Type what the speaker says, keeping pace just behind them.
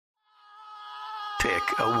pick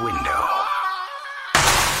a window.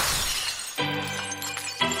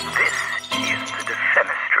 This is the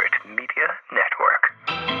Defenestrate Media Network.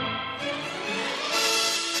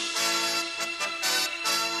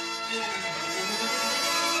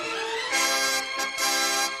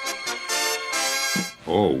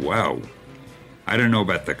 Oh, wow. I don't know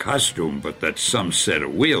about the costume, but that's some set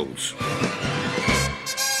of wheels.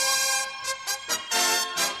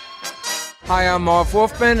 Hi, I'm Marv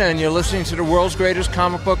Wolfman, and you're listening to the world's greatest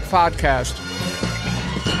comic book podcast.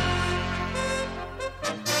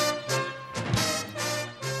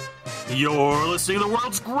 You're listening to the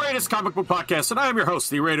world's greatest comic book podcast, and I am your host,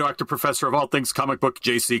 the radioactive professor of all things comic book,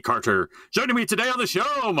 J.C. Carter. Joining me today on the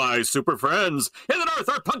show, my super friends. In the north,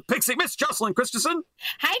 our punk pixie, Miss Jocelyn Christensen.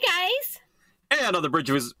 Hi, guys. And on the bridge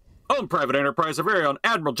of his own private enterprise, our very own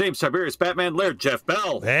Admiral James Tiberius Batman Laird Jeff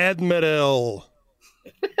Bell. Admiral.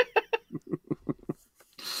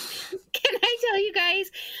 Can I tell you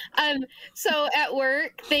guys? So at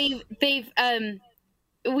work, we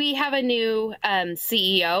have a new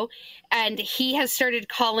CEO, and he has started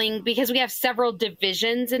calling, because we have several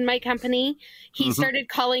divisions in my company, he started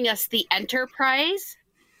calling us the Enterprise.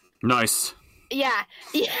 Nice. Yeah.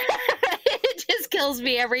 It just kills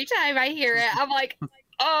me every time I hear it. I'm like,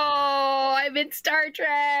 oh, I'm in Star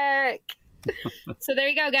Trek. So there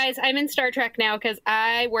you go, guys. I'm in Star Trek now because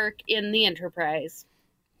I work in the Enterprise.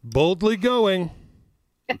 Boldly going.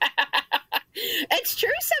 It's true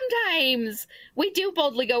sometimes. We do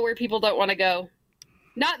boldly go where people don't want to go.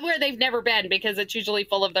 Not where they've never been, because it's usually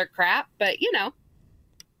full of their crap, but you know.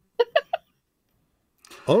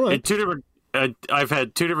 All right. I've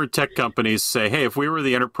had two different tech companies say, hey, if we were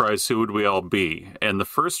the Enterprise, who would we all be? And the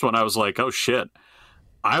first one, I was like, oh, shit.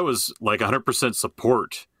 I was like 100%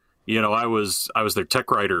 support. You know, I was their tech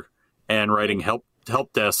writer and writing help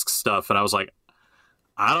desk stuff. And I was like,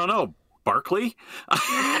 I don't know, Barkley?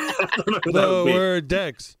 Lower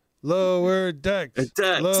decks. Lower decks.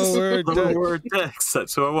 Lower decks.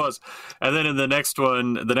 That's who I was. And then in the next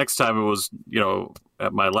one, the next time it was, you know,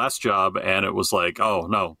 at my last job, and it was like, oh,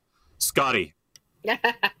 no, Scotty.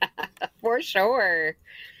 For sure.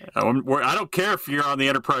 I don't care if you're on the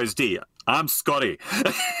Enterprise D. I'm Scotty.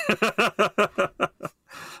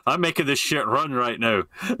 I'm making this shit run right now.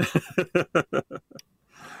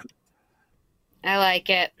 I like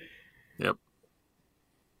it. Yep.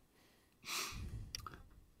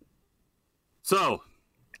 So,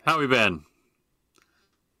 how we been?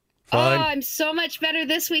 Fine. Oh, I'm so much better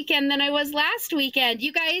this weekend than I was last weekend.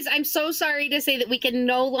 You guys, I'm so sorry to say that we can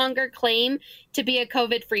no longer claim to be a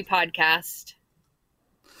COVID-free podcast.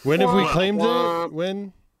 When have we claimed it?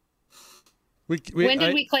 When? When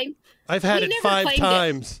did we claim? I've had it 5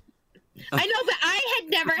 times. I know, but I had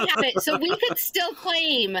never had it, so we could still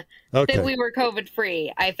claim that we were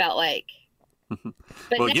COVID-free, I felt like.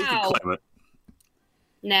 But well, you can claim it.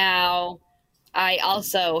 Now, I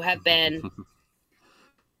also have been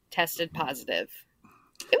tested positive.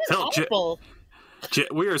 It was awful.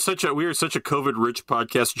 We are such a COVID-rich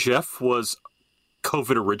podcast. Jeff was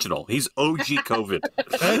COVID original. He's OG COVID.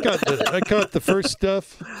 I caught the first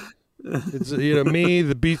stuff. It's me,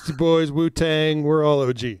 the Beastie Boys, Wu-Tang. We're all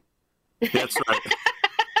OG. That's right.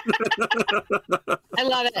 I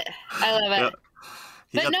love it. Yep.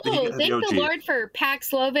 But thank the Lord for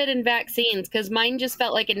Paxlovid and vaccines, because mine just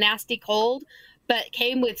felt like a nasty cold, but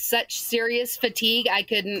came with such serious fatigue I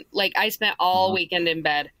couldn't, I spent all weekend in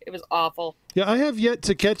bed. It was awful. Yeah, I have yet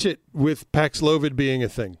to catch it with Paxlovid being a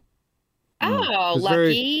thing. Oh,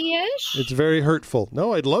 lucky-ish? It's very hurtful.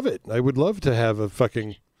 No, I'd love it. I would love to have a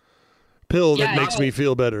fucking pill that makes me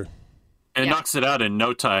feel better. It knocks it out in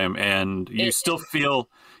no time, and you'll still feel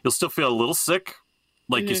a little sick,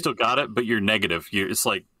 like you still got it, but you're negative. It's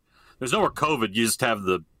like there's no more COVID. You just have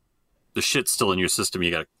the shit still in your system.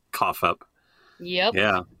 You got to cough up. Yep.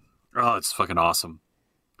 Yeah. Oh, it's fucking awesome.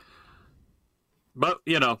 But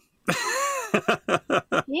Yeah.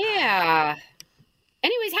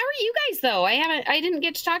 Anyways, how are you guys though? I didn't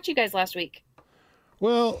get to talk to you guys last week.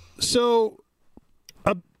 Well, so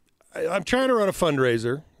I'm trying to run a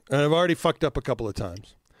fundraiser. And I've already fucked up a couple of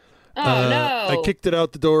times. Oh, no. I kicked it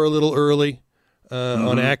out the door a little early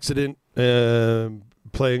on accident,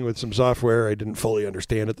 playing with some software I didn't fully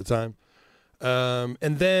understand at the time.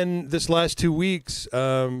 And then this last 2 weeks,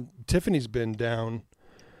 Tiffany's been down.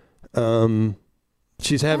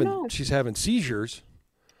 She's having seizures.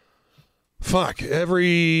 Fuck,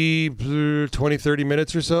 every 20, 30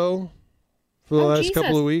 minutes or so for the last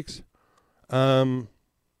couple of weeks.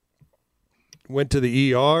 Went to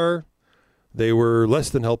the ER. They were less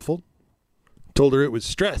than helpful. Told her it was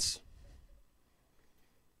stress.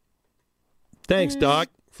 Thanks, Doc,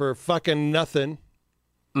 for fucking nothing.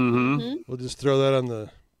 We'll just throw that on the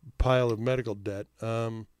pile of medical debt.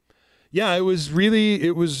 Yeah,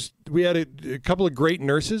 we had a couple of great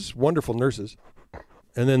nurses, wonderful nurses.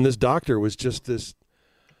 And then this doctor was just this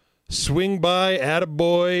swing by,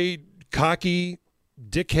 attaboy, cocky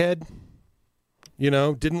dickhead.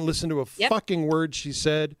 Didn't listen to a fucking word she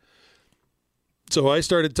said. So I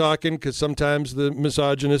started talking because sometimes the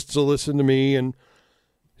misogynists will listen to me, and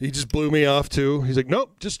he just blew me off too. He's like,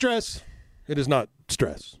 nope, just stress. It is not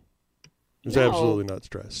stress. It's absolutely not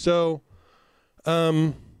stress. So,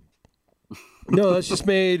 no, that's just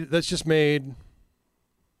made,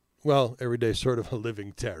 well, every day sort of a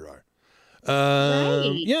living terror.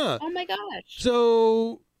 Right. Yeah. Oh my gosh.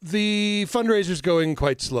 So the fundraiser's going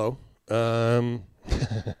quite slow.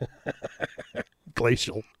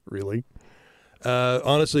 Glacial, really.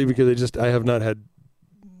 Honestly, because I have not had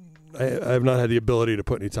the ability to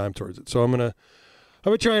put any time towards it. So I'm gonna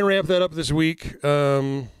try and ramp that up this week.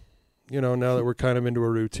 Now that we're kind of into a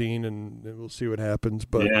routine, and we'll see what happens.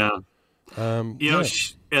 But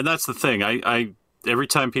and that's the thing. I every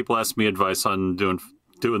time people ask me advice on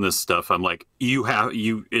doing this stuff, I'm like,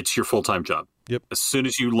 it's your full-time job. Yep. As soon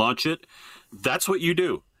as you launch it, that's what you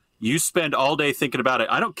do. You spend all day thinking about it.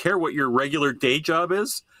 I don't care what your regular day job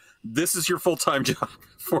is. This is your full-time job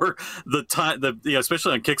for the time,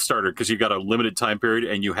 especially on Kickstarter, because you've got a limited time period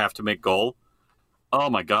and you have to make goal.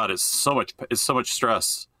 Oh my God, it's so much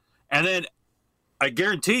stress. And then I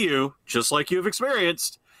guarantee you, just like you've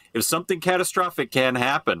experienced, if something catastrophic can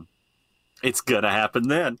happen, it's going to happen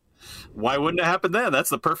then. Why wouldn't it happen then?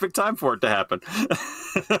 That's the perfect time for it to happen.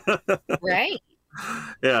 Right.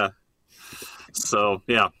 Yeah. So,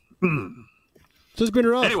 yeah. So it's been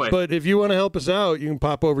rough. Anyway. But if you want to help us out, you can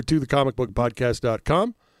pop over to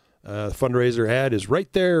thecomicbookpodcast.com. The fundraiser ad is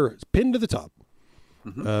right there. It's pinned to the top.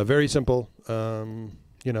 Very simple.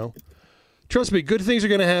 Trust me, good things are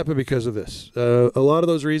going to happen because of this. A lot of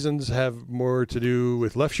those reasons have more to do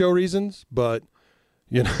with left show reasons, but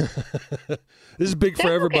this is big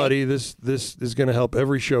for everybody. Okay. This is going to help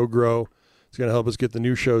every show grow. It's going to help us get the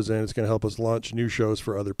new shows in. It's going to help us launch new shows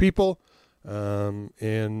for other people.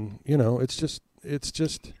 It's just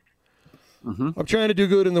I'm trying to do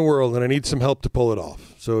good in the world, and I need some help to pull it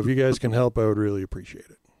off. So if you guys can help, I would really appreciate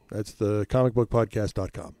it. That's the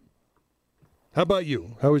comicbookpodcast.com. How about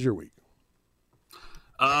you? How was your week?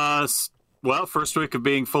 Well, first week of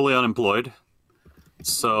being fully unemployed.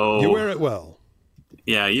 So you wear it well.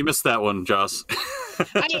 Yeah, you missed that one, Joss.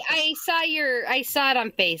 I saw it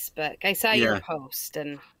on Facebook. I saw your post,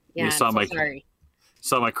 and you saw my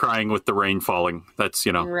crying with the rain falling. That's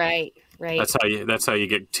Right. That's how you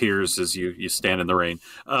get tears as you stand in the rain.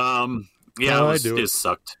 It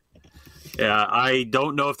sucked. Yeah, I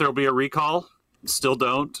don't know if there'll be a recall. Still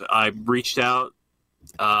don't. I reached out.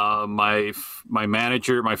 My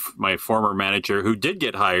manager, my former manager, who did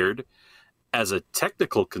get hired as a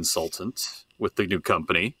technical consultant with the new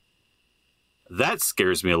company. That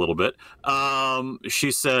scares me a little bit.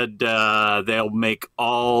 She said they'll reach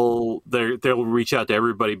out to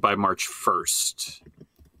everybody by March 1st.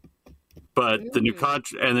 But the new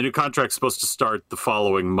contract's supposed to start the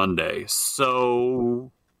following Monday.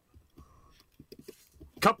 So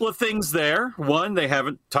a couple of things there. One, they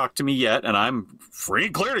haven't talked to me yet, and I'm free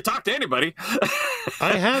and clear to talk to anybody.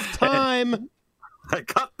 I have time. I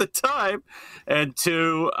got the time. And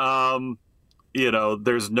two,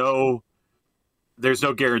 there's no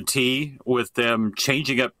guarantee with them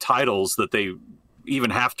changing up titles that they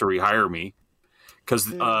even have to rehire me. Because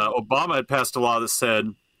Obama had passed a law that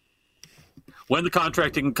said, when the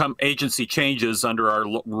contracting agency changes under our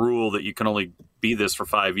rule that you can only be this for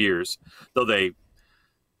 5 years, though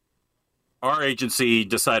our agency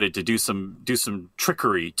decided to do some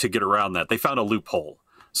trickery to get around that. They found a loophole.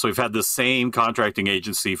 So we've had the same contracting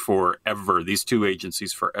agency forever, these two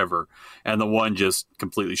agencies forever, and the one just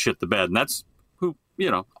completely shit the bed. And that's who,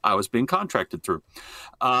 I was being contracted through.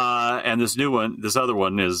 And this other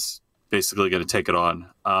one is basically going to take it on.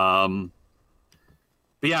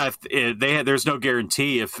 But yeah, there's no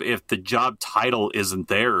guarantee if the job title isn't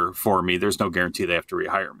there for me, there's no guarantee they have to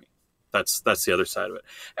rehire me. That's the other side of it.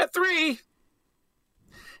 At 3,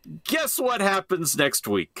 guess what happens next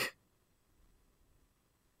week?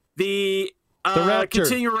 The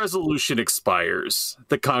continuing resolution expires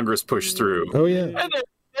that Congress pushed through. Oh yeah, and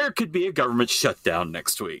there could be a government shutdown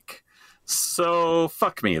next week. So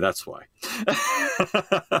fuck me. That's why.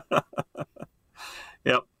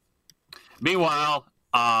 Yep. Meanwhile,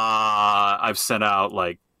 I've sent out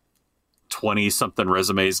like 20-something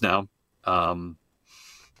resumes now. And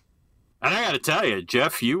I got to tell you,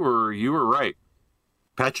 Jeff, you were right.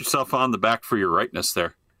 Pat yourself on the back for your rightness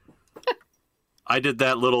there. I did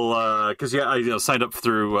that little because I signed up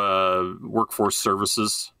through Workforce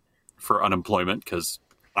Services for unemployment because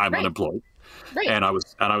I'm unemployed, and I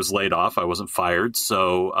was laid off. I wasn't fired,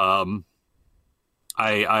 so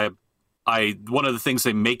I one of the things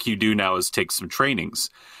they make you do now is take some trainings.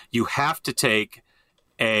 You have to take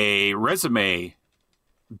a resume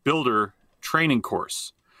builder training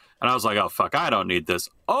course, and I was like, oh fuck, I don't need this.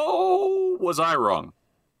 Oh, was I wrong?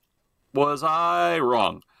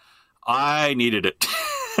 I needed it.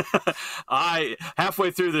 I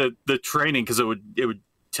halfway through the training, because it would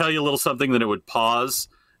tell you a little something, then it would pause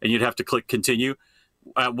and you'd have to click continue.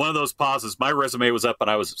 At one of those pauses, my resume was up and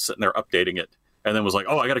I was sitting there updating it, and then was like,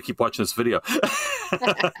 oh, I got to keep watching this video.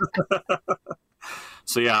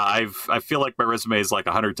 So yeah, I feel like my resume is like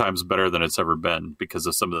 100 times better than it's ever been because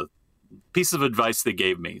of some of the pieces of advice they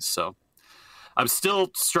gave me. So I'm still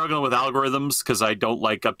struggling with algorithms because I don't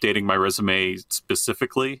like updating my resume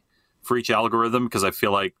specifically for each algorithm, because I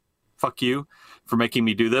feel like, fuck you for making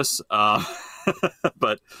me do this.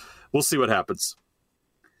 But we'll see what happens.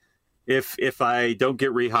 If I don't get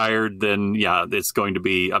rehired, then yeah, it's going to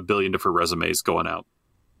be a billion different resumes going out.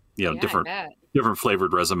 Different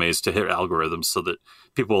flavored resumes to hit algorithms so that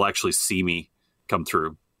people will actually see me come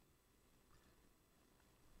through.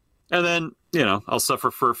 And then, I'll suffer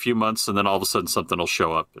for a few months, and then all of a sudden something will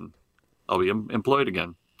show up and I'll be employed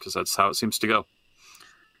again, because that's how it seems to go.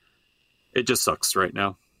 It just sucks right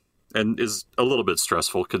now, and is a little bit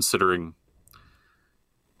stressful considering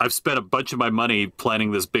I've spent a bunch of my money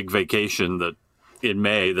planning this big vacation that in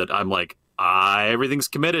May that I'm like, everything's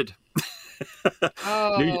committed.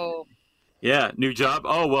 Oh. New job.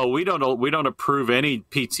 Oh, well, we don't approve any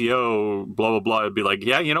PTO, blah, blah, blah. It'd be like,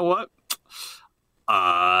 yeah, you know what?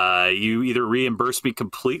 You either reimburse me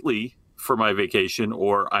completely for my vacation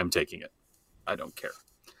or I'm taking it. I don't care.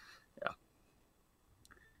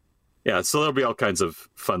 Yeah, so there'll be all kinds of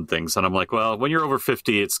fun things. And I'm like, well, when you're over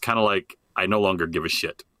 50, it's kind of like I no longer give a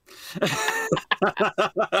shit.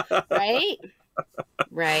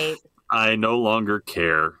 Right. I no longer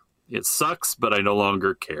care. It sucks, but I no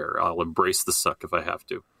longer care. I'll embrace the suck if I have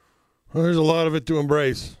to. Well, there's a lot of it to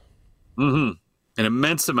embrace. Mm-hmm. An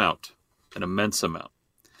immense amount.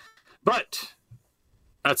 But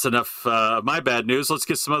that's enough of my bad news. Let's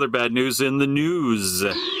get some other bad news in the news.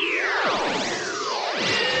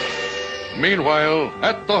 Meanwhile,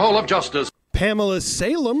 at the Hall of Justice, Pamela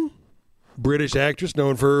Salem, British actress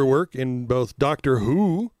known for her work in both Doctor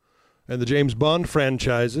Who and the James Bond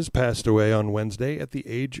franchises, passed away on Wednesday at the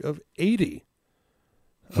age of 80.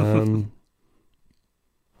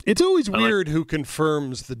 It's always weird who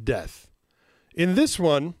confirms the death. In this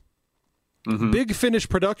one, Big Finish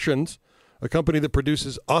Productions, a company that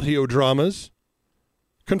produces audio dramas,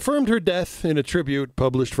 confirmed her death in a tribute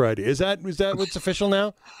published Friday. Is that what's official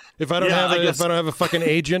now? If I don't have a fucking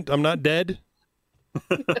agent, I'm not dead.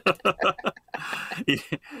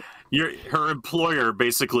 Her employer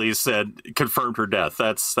basically confirmed her death.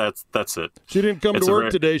 That's it. She didn't come to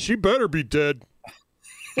work today. She better be dead.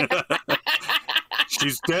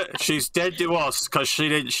 She's dead. She's dead to us because she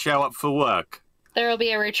didn't show up for work. There will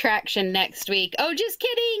be a retraction next week. Oh, just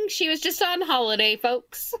kidding. She was just on holiday,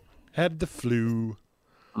 folks. Had the flu.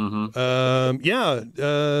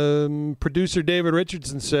 Producer David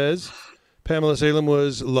Richardson says Pamela Salem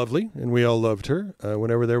was lovely, and we all loved her.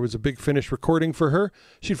 Whenever there was a Big Finish recording for her,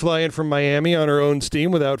 she'd fly in from Miami on her own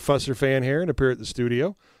steam without fuss or fanfare and appear at the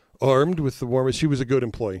studio, armed with the warmest. She was a good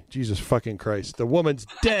employee. Jesus fucking Christ. The woman's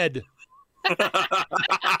dead.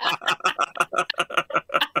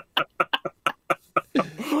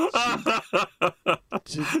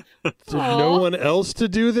 Did no one else to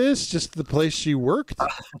do this? Just the place she worked?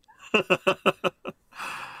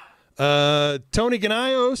 Tony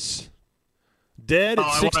Ganaios, dead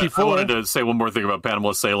at 64. I wanted to say one more thing about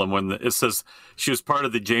Pamela Salem. When it says she was part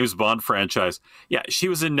of the James Bond franchise. Yeah, she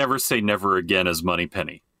was in Never Say Never Again as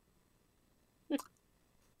Moneypenny.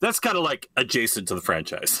 That's kind of like adjacent to the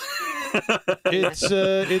franchise.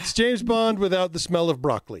 It's James Bond without the smell of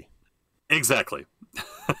broccoli. Exactly.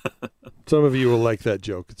 Some of you will like that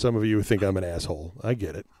joke. Some of you think I'm an asshole. I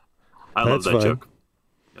get it. I love that joke.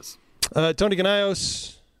 Yes. Tony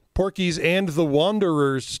Ganaios, Porky's and the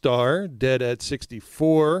Wanderers star, dead at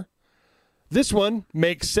 64. This one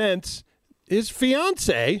makes sense. His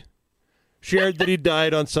fiance shared that he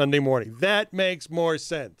died on Sunday morning. That makes more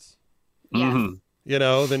sense. Yes.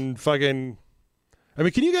 Mm-hmm. Than fucking... I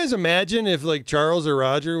mean, can you guys imagine if, Charles or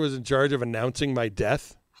Roger was in charge of announcing my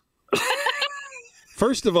death?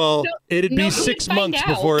 First of all, it'd be 6 months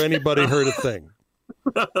before anybody heard a thing.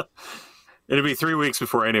 It'd be 3 weeks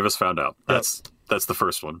before any of us found out. That's the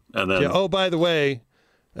first one. And then by the way,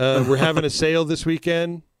 We're having a sale this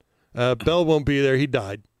weekend. Bell won't be there. He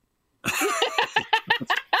died.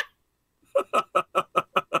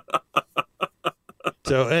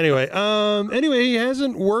 So anyway, he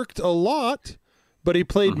hasn't worked a lot, but he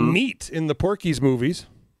played Meat in the Porky's movies.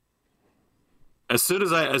 As soon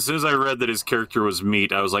as I read that his character was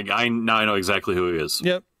Meat, I was like, now I know exactly who he is.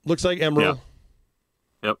 Yep, looks like Emerald.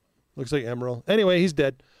 Yep, looks like Emerald. Anyway, he's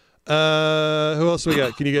dead. Who else we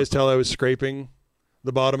got? Can you guys tell I was scraping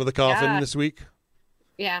the bottom of the coffin this week?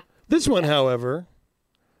 Yeah. This one, however,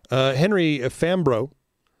 Henry Fambro,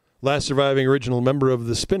 last surviving original member of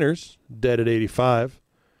the Spinners, dead at 85.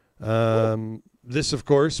 This, of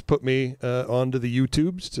course, put me onto the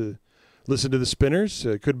YouTubes to listen to the Spinners.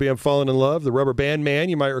 Could Be I'm Falling in Love. The Rubber Band Man,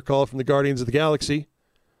 you might recall from the Guardians of the Galaxy.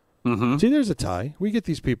 See, there's a tie. We get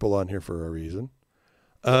these people on here for a reason.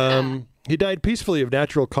 He died peacefully of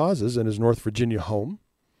natural causes in his North Virginia home.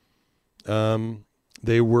 The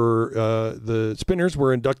Spinners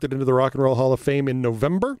were inducted into the Rock and Roll Hall of Fame in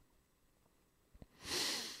November.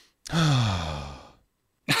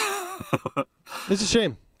 It's a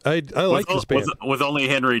shame. I like this band. With only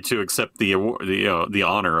Henry to accept the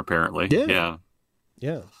honor, apparently.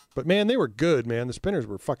 Yeah. But man, they were good, man. The Spinners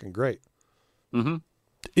were fucking great.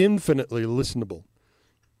 Infinitely listenable.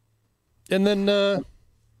 And then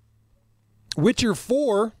Witcher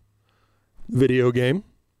 4 video game.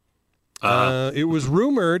 It was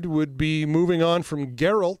rumored would be moving on from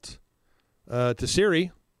Geralt to Ciri.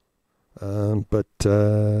 But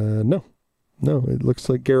no, it looks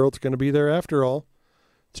like Geralt's going to be there after all.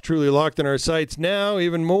 It's truly locked in our sights now,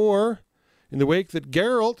 even more in the wake that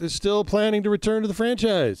Geralt is still planning to return to the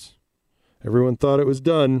franchise. Everyone thought it was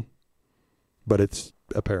done, but it's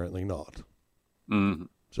apparently not.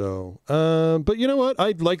 So, but you know what?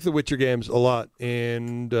 I like the Witcher games a lot,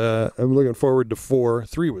 and I'm looking forward to 4.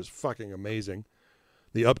 3 was fucking amazing.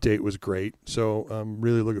 The update was great, so I'm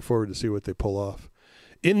really looking forward to see what they pull off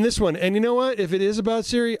in this one. And you know what? If it is about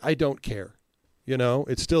Ciri, I don't care. You know,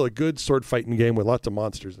 it's still a good sword fighting game with lots of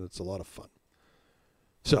monsters, and it's a lot of fun.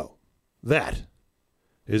 So, that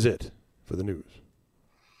is it for the news.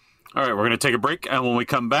 All right, we're going to take a break, and when we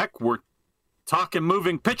come back, we're talking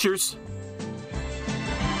moving pictures.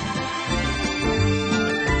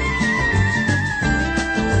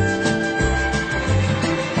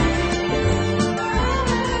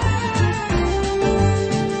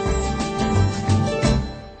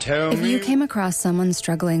 If you came across someone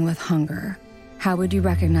struggling with hunger, how would you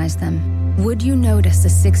recognize them? Would you notice a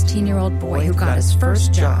 16-year-old boy who got his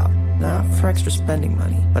first job? Not for extra spending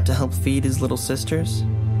money, but to help feed his little sisters?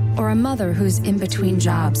 Or a mother who's in between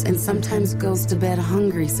jobs and sometimes goes to bed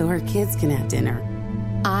hungry so her kids can have dinner?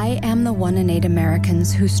 I am the 1 in 8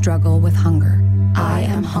 Americans who struggle with hunger. I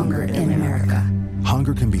am hunger in America.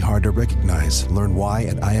 Hunger can be hard to recognize. Learn why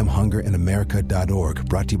at IamHungerInAmerica.org.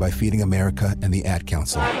 Brought to you by Feeding America and the Ad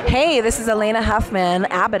Council. Hey, this is Elena Huffman,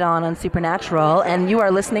 Abaddon on Supernatural, and you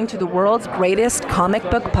are listening to the world's greatest comic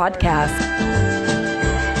book podcast.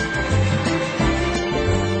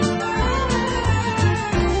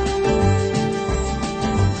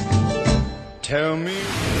 Tell me.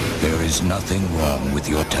 There is nothing wrong with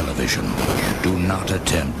your television. Do not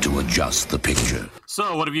attempt to adjust the picture.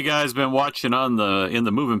 So, what have you guys been watching in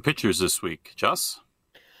the moving pictures this week, Jess?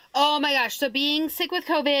 Oh my gosh! So being sick with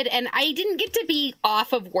COVID, and I didn't get to be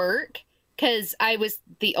off of work because I was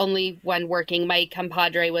the only one working. My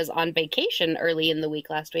compadre was on vacation early in the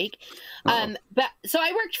week last week, but so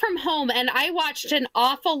I worked from home, and I watched an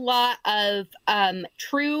awful lot of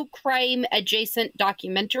true crime adjacent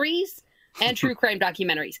documentaries. And true crime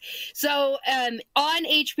documentaries. So on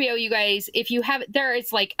HBO, you guys, if you have, there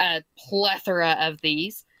is like a plethora of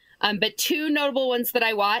these. But 2 notable ones that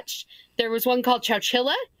I watched. There was one called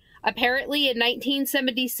Chowchilla. Apparently in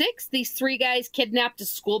 1976, these 3 guys kidnapped a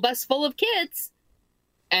school bus full of kids.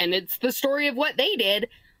 And it's the story of what they did.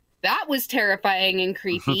 That was terrifying and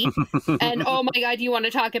creepy. And oh my God, you want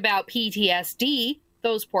to talk about PTSD?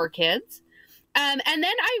 Those poor kids. And then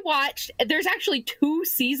I watched, there's actually 2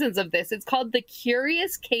 seasons of this. It's called The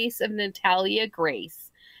Curious Case of Natalia Grace.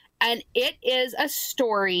 And it is a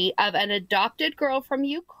story of an adopted girl from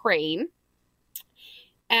Ukraine.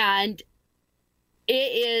 And it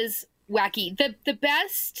is wacky. The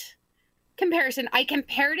best comparison, I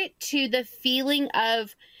compared it to the feeling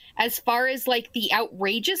of, as far as like the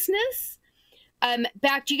outrageousness. Do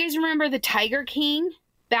you guys remember the Tiger King?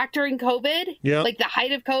 Back during COVID, like the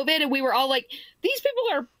height of COVID, and we were all like, these people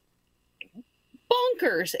are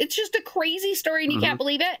bonkers. It's just a crazy story and you can't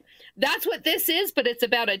believe it. That's what this is, but it's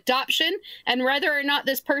about adoption and whether or not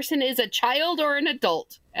this person is a child or an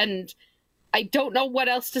adult. And I don't know what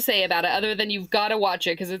else to say about it other than you've got to watch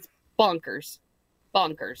it because it's bonkers.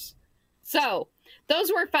 Bonkers. So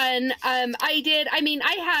those were fun.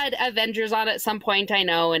 I had Avengers on at some point, I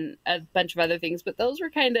know, and a bunch of other things, but those were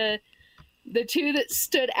kind of the two that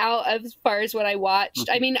stood out as far as what I watched.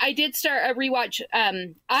 I mean, I did start a rewatch.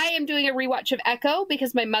 I am doing a rewatch of Echo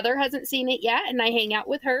because my mother hasn't seen it yet, and I hang out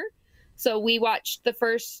with her. So we watched the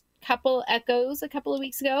first couple Echoes a couple of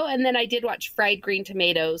weeks ago, and then I did watch Fried Green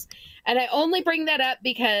Tomatoes. And I only bring that up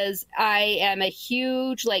because I am a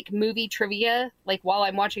huge movie trivia. While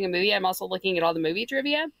I'm watching a movie, I'm also looking at all the movie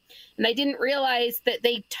trivia. And I didn't realize that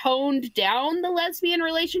they toned down the lesbian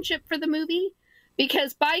relationship for the movie.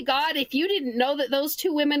 Because by God, if you didn't know that those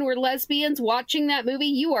two women were lesbians watching that movie,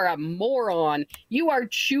 you are a moron. You are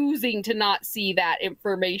choosing to not see that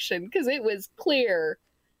information because it was clear.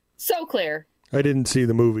 So clear. I didn't see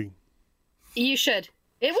the movie. You should.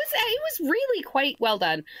 It was really quite well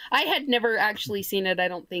done. I had never actually seen it, I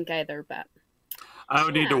don't think either, but I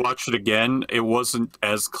would need to watch it again. It wasn't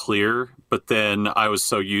as clear, but then I was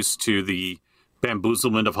so used to the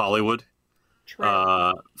bamboozlement of Hollywood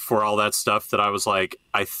for all that stuff that I was like,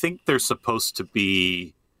 I think they're supposed to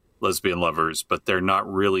be lesbian lovers, but they're not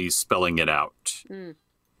really spelling it out. Mm.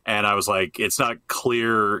 And I was like, it's not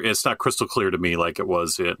clear. It's not crystal clear to me like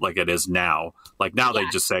it is now. Like now they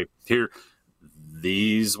just say, here,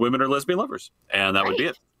 these women are lesbian lovers. And that would be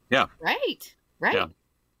it. Yeah. Right. Yeah.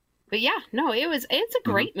 But yeah, no, it's a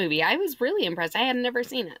great movie. I was really impressed. I had never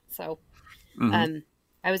seen it. So I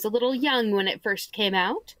was a little young when it first came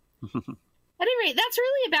out. At any rate, that's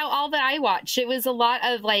really about all that I watched. It was a lot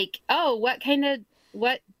of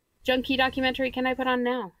what junkie documentary can I put on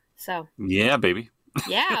now? So yeah, baby.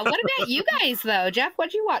 Yeah. What about you guys though, Jeff?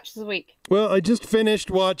 What'd you watch this week? Well, I just finished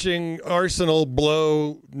watching Arsenal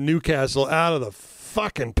blow Newcastle out of the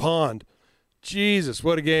fucking pond. Jesus,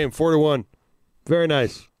 what a game! 4-1. Very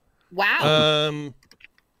nice. Wow.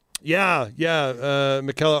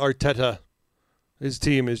 Mikel Arteta. His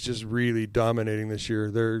team is just really dominating this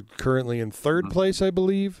year. They're currently in third place, I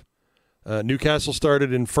believe. Newcastle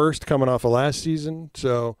started in first, coming off of last season.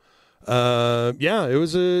 So, it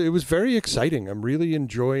was very exciting. I'm really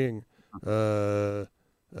enjoying being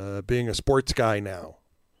a sports guy now.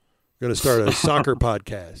 I'm going to start a soccer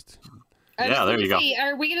podcast. Yeah, there you go.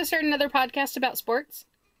 Are we going to start another podcast about sports?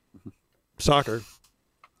 Soccer.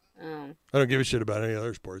 Oh. I don't give a shit about any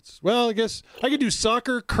other sports. Well, I guess I could do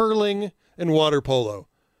soccer, curling, and water polo.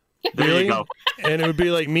 There really? You go. And it would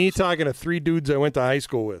be like me talking to three dudes I went to high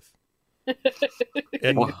school with.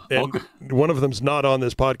 And one of them's not on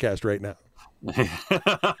this podcast right now.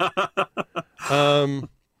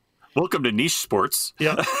 Welcome to Niche Sports.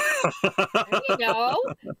 Yeah. There you go.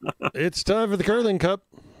 It's time for the curling cup.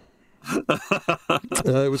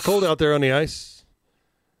 It was cold out there on the ice.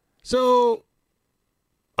 So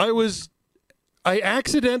I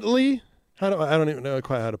accidentally, I don't even know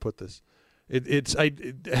quite how to put this. I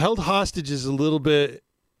held hostages a little bit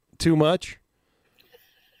too much.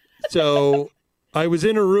 So I was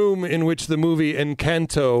in a room in which the movie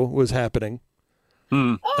Encanto was happening.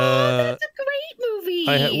 Oh, that's a great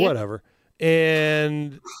movie. Whatever.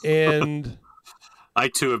 And I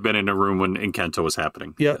too have been in a room when Encanto was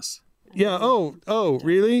happening. Yeah. Yes. Yeah. Oh,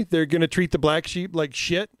 really? They're going to treat the black sheep like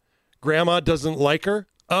shit? Grandma doesn't like her?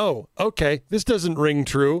 Oh, okay. This doesn't ring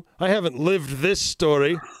true. I haven't lived this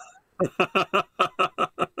story.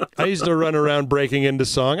 I used to run around breaking into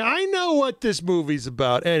song. I know what this movie's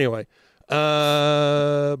about. Anyway,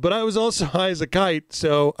 but I was also high as a kite,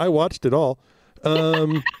 so I watched it all.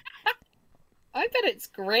 I bet it's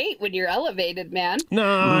great when you're elevated, man. No,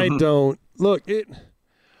 I don't. Look,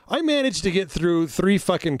 I managed to get through 3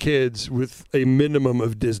 fucking kids with a minimum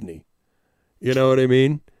of Disney. You know what I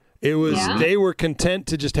mean? It was, They were content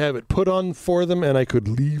to just have it put on for them, and I could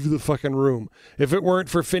leave the fucking room. If it weren't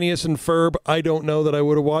for Phineas and Ferb, I don't know that I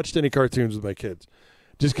would have watched any cartoons with my kids,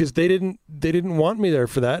 just because they didn't want me there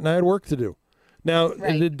for that, and I had work to do. Now,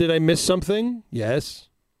 did I miss something? Yes.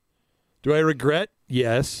 Do I regret?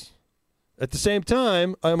 Yes. At the same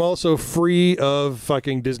time, I'm also free of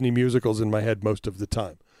fucking Disney musicals in my head most of the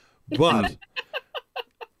time. But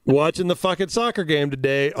watching the fucking soccer game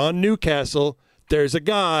today on Newcastle, there's a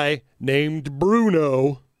guy named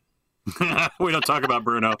Bruno. We don't talk about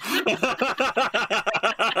Bruno.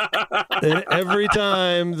 And every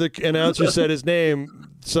time the announcer said his name,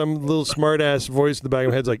 some little smart-ass voice in the back of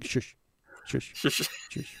my head's like, shush, shush, shush.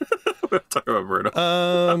 We don't talk about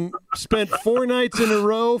Bruno. Spent 4 nights in a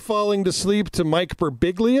row falling to sleep to Mike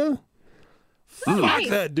Birbiglia. Fuck,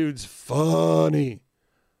 that dude's funny.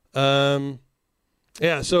 And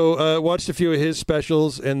Yeah, so watched a few of his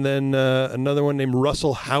specials, and then another one named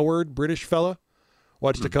Russell Howard, British fella.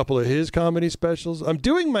 Watched a couple of his comedy specials. I'm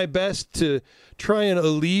doing my best to try and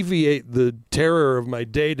alleviate the terror of my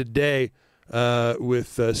day-to-day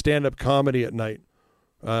with stand-up comedy at night,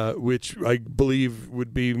 which I believe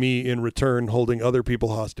would be me in return holding other people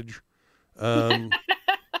hostage. But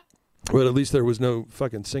at least there was no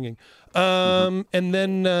fucking singing. And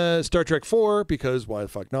then Star Trek 4, because why the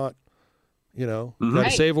fuck not? You know, got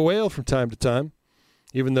to save a whale from time to time,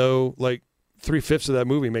 even though, like, 3/5 of that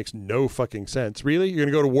movie makes no fucking sense. Really? You're going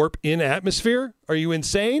to go to warp in atmosphere? Are you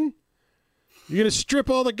insane? You're going to strip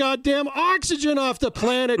all the goddamn oxygen off the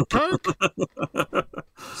planet, Kirk?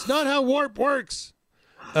 It's not how warp works.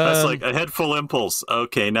 That's like a head full impulse.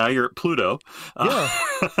 Okay, now you're at Pluto. Yeah.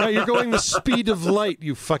 Now you're going the speed of light,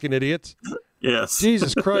 you fucking idiots. Yes.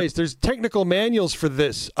 Jesus Christ. There's technical manuals for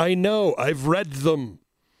this. I know. I've read them.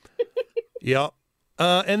 Yeah.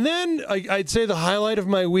 And then I'd say the highlight of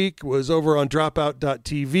my week was over on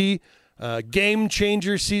dropout.tv. Game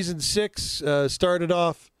Changer Season 6 started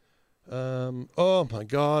off. Oh, my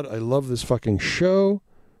God. I love this fucking show.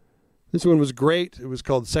 This one was great. It was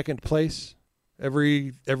called Second Place.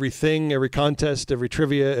 Everything, every contest, every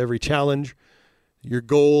trivia, every challenge, your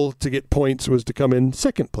goal to get points was to come in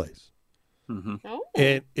second place. Oh.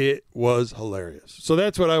 And it was hilarious. So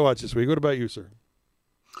that's what I watched this week. What about you, sir?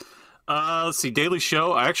 Let's see, Daily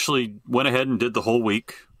Show. I actually went ahead and did the whole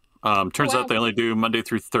week. Turns out they only do Monday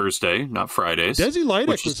through Thursday, not Fridays. Desi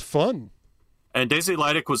Lydic was fun. And Daisy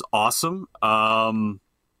Lydic was awesome.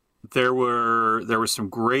 There were some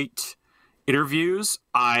great interviews.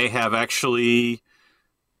 I actually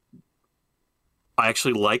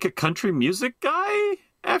like a country music guy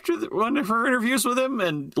after one of her interviews with him,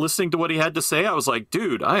 and listening to what he had to say, I was like,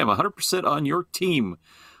 dude, I am 100% on your team.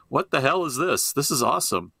 What the hell is this? This is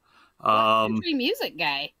awesome. Country music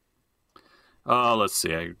guy. Let's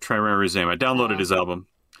see. I try to remember his name. I downloaded his album.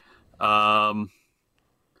 Have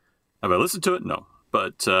I listened to it? No,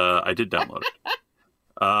 but I did download it.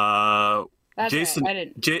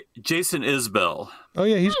 Jason Isbell. Oh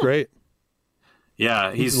yeah, he's great.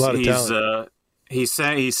 Yeah, he's a lot of talent. He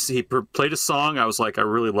played a song. I was like, I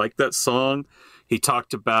really like that song. He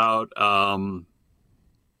talked about the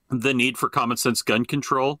need for common sense gun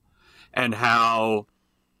control, and how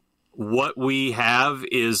what we have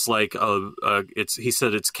is like he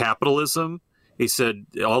said it's capitalism. He said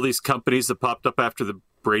all these companies that popped up after the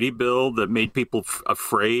Brady Bill that made people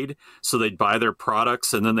afraid, so they'd buy their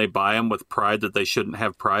products, and then they buy them with pride that they shouldn't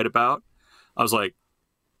have pride about. I was like,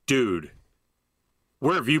 dude,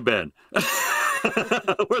 where have you been?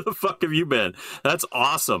 Where the fuck have you been? That's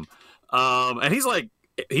awesome. And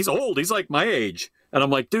he's old. He's like my age. And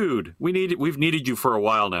I'm like, dude, we've needed you for a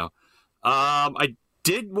while now. I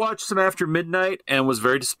did watch some After Midnight and was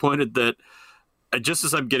very disappointed that just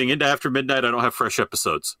as I'm getting into After Midnight, I don't have fresh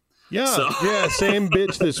episodes. Yeah, yeah, same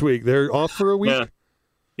bitch this week. They're off for a week.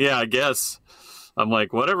 Yeah, I guess. I'm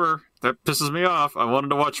like, whatever. That pisses me off. I wanted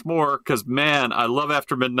to watch more because, man, I love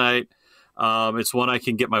After Midnight. It's one I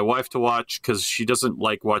can get my wife to watch because she doesn't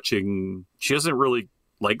like watching. She doesn't really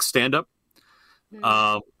like stand-up.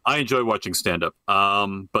 I enjoy watching stand-up.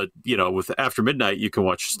 But, you know, with After Midnight, you can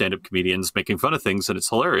watch stand-up comedians making fun of things, and it's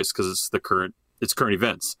hilarious because it's current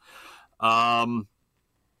events.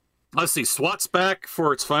 Let's see. SWAT's back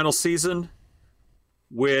for its final season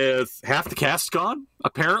with half the cast gone,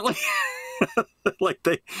 apparently. Like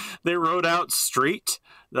they wrote out Street.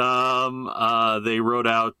 They wrote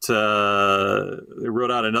out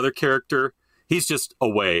another character. He's just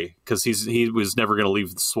away because he was never going to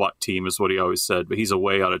leave the SWAT team, is what he always said. But he's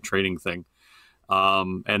away on a training thing,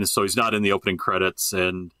 and so he's not in the opening credits.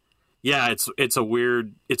 And yeah, it's a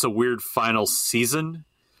weird final season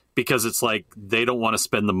because it's like they don't want to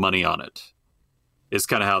spend the money on it. Is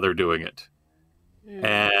kind of how they're doing it.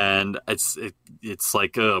 And it's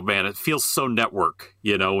like, oh man, it feels so network,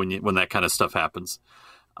 you know, when that kind of stuff happens.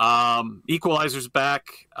 Equalizer's back,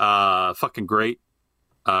 fucking great.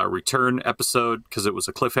 Return episode because it was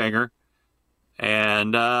a cliffhanger,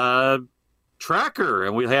 and Tracker,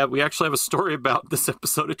 and we actually have a story about this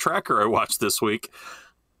episode of Tracker I watched this week.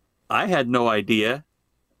 I had no idea.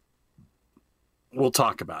 We'll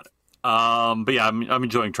talk about it. But yeah, I'm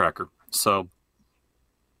enjoying Tracker, so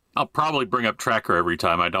I'll probably bring up Tracker every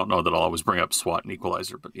time. I don't know that I'll always bring up SWAT and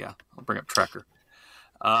Equalizer, but yeah, I'll bring up Tracker.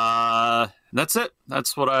 That's it.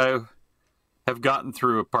 That's what I have gotten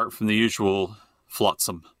through apart from the usual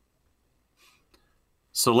flotsam.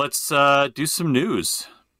 So let's do some news.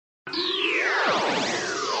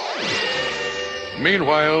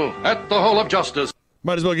 Meanwhile, at the Hall of Justice.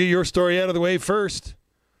 Might as well get your story out of the way first.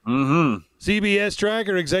 Mm-hmm. CBS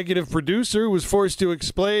Tracker executive producer was forced to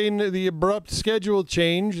explain the abrupt schedule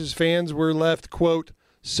change as fans were left, quote,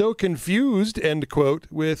 so confused, end quote,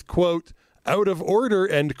 with, quote, out of order,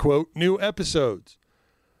 end quote, new episodes.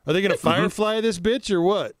 Are they going to firefly this bitch or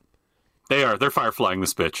what? They are. They're fireflying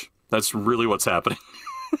this bitch. That's really what's happening.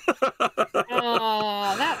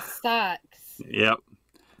 Oh, that sucks. Yep.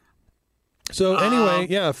 So anyway,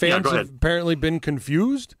 fans have apparently been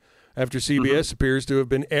confused after CBS appears to have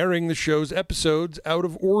been airing the show's episodes out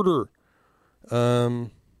of order. Is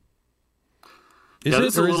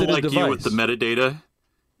it, or is it a like device? you with the metadata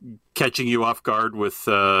catching you off guard with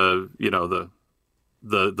the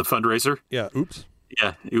fundraiser? Yeah. Oops.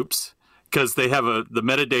 Yeah. Oops. Because they have the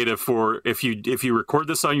metadata for if you record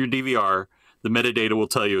this on your DVR, the metadata will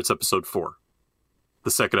tell you it's episode 4,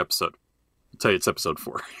 the second episode. It'll tell you it's episode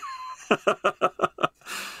 4.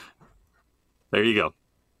 There you go.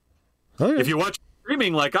 Okay. If you watch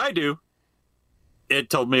streaming like I do, it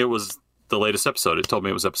told me it was the latest episode. It told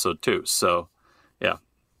me it was episode 2. So, yeah.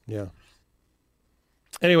 Yeah.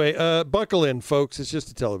 Anyway, buckle in, folks. It's just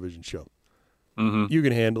a television show. Mm-hmm. You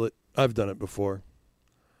can handle it. I've done it before.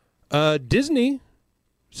 Disney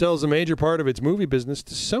sells a major part of its movie business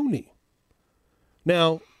to Sony.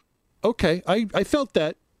 Now, okay, I felt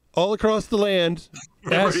that all across the land.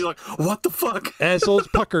 Everybody like, what the fuck? Assholes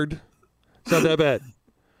puckered. It's not that bad.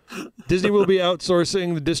 Disney will be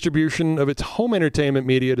outsourcing the distribution of its home entertainment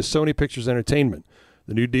media to Sony Pictures Entertainment.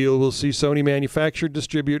 The new deal will see Sony manufacture,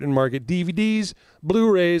 distribute, and market DVDs,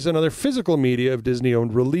 Blu-rays, and other physical media of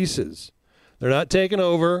Disney-owned releases. They're not taking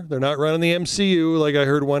over. They're not running the MCU like I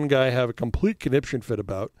heard one guy have a complete conniption fit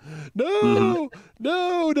about. No,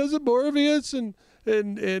 doesn't Morbius and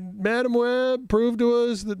Madam Web prove to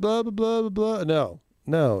us that blah, blah, blah, blah, blah.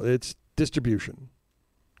 No, it's distribution.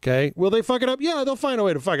 Okay? Will they fuck it up? Yeah, they'll find a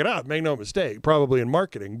way to fuck it up. Make no mistake. Probably in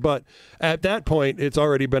marketing. But at that point, it's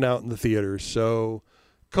already been out in the theaters. So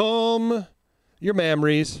calm your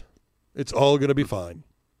memories. It's all going to be fine.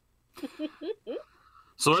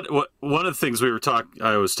 So one of the things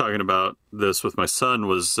I was talking about this with my son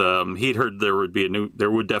was he'd heard there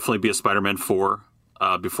would definitely be a Spider-Man 4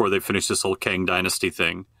 before they finish this whole Kang Dynasty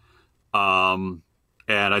thing. And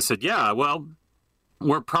I said, yeah, well,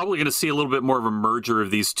 we're probably going to see a little bit more of a merger of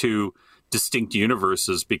these two distinct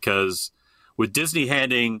universes because with Disney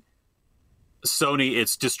handing Sony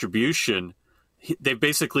its distribution, they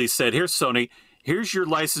basically said, here's Sony, here's your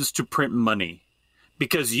license to print money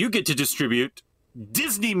because you get to distribute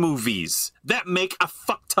Disney movies that make a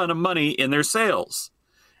fuck ton of money in their sales.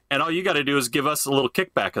 And all you got to do is give us a little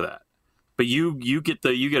kickback of that. But you get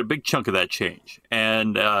a big chunk of that change.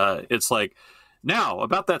 And it's like, now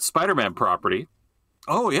about that Spider-Man property.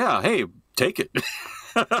 Oh yeah, hey, take it.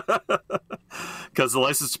 Because the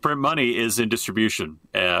license to print money is in distribution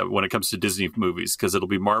when it comes to Disney movies, because it'll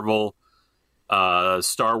be Marvel,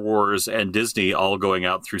 Star Wars, and Disney all going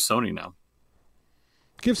out through Sony now.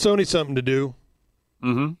 Give Sony something to do.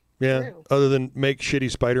 Mm-hmm. Yeah, True. other than make shitty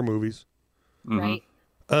spider movies. Mm-hmm. Right.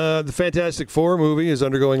 The Fantastic Four movie is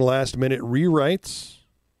undergoing last-minute rewrites.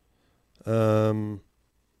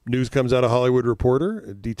 News comes out of Hollywood Reporter.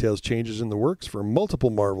 It details changes in the works for multiple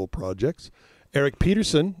Marvel projects. Eric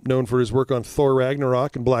Peterson, known for his work on Thor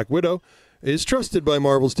Ragnarok and Black Widow, is trusted by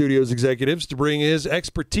Marvel Studios executives to bring his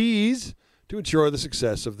expertise to ensure the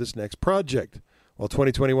success of this next project. While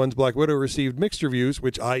 2021's Black Widow received mixed reviews,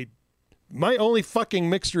 my only fucking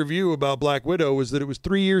mixed review about Black Widow was that it was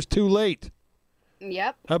 3 years too late.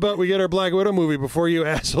 Yep. How about we get our Black Widow movie before you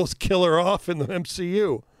assholes kill her off in the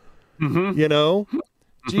MCU? Mm-hmm. You know?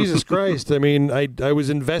 Jesus Christ. I mean, I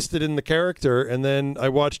was invested in the character, and then I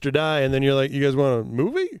watched her die, and then you're like, you guys want a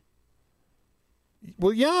movie?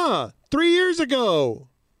 Well, yeah. 3 years ago.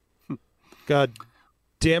 God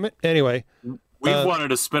damn it. Anyway. We've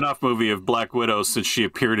wanted a spin-off movie of Black Widow since she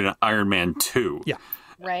appeared in Iron Man 2. Yeah.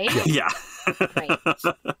 Right? Yeah. Right.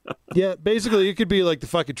 Yeah, basically, it could be like the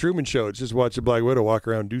fucking Truman Show. It's just watch a Black Widow walk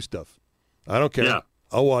around and do stuff. I don't care. Yeah.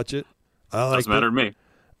 I'll watch it. Doesn't matter to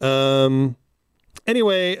me.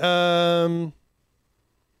 Anyway, Bear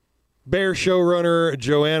showrunner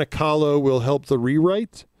Joanna Kahlo will help the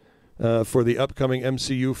rewrite for the upcoming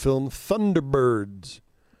MCU film Thunderbirds.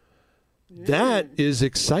 That is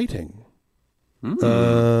exciting.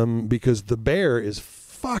 Because the Bear is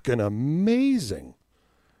fucking amazing.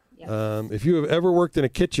 Yes. If you have ever worked in a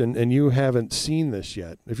kitchen and you haven't seen this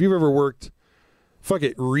yet, if you've ever worked,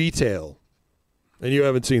 retail, and you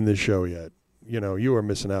haven't seen this show yet, you are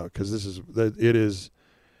missing out because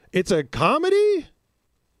it's a comedy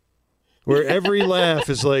where every laugh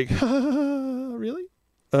is like, really?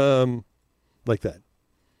 Like that.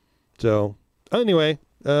 So anyway,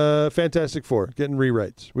 Fantastic Four getting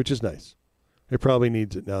rewrites, which is nice. It probably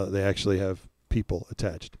needs it now that they actually have people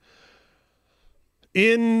attached.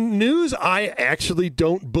 In news I actually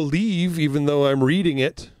don't believe, even though I'm reading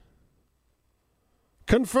it.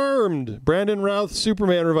 Confirmed. Brandon Routh's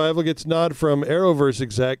Superman revival gets nod from Arrowverse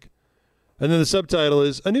exec. And then the subtitle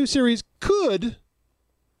is, a new series could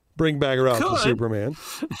bring back Routh and Superman.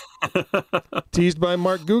 Teased by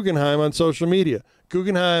Mark Guggenheim on social media.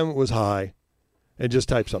 Guggenheim was high and just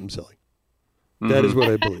typed something silly. That is what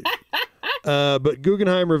I believe. But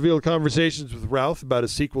Guggenheim revealed conversations with Routh about a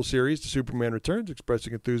sequel series to Superman Returns,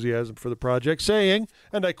 expressing enthusiasm for the project, saying,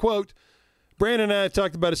 and I quote, Brandon and I have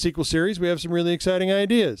talked about a sequel series. We have some really exciting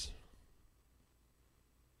ideas.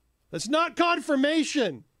 That's not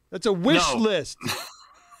confirmation. That's a wish list.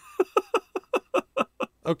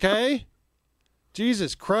 Okay?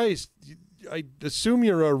 Jesus Christ. I assume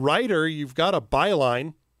you're a writer. You've got a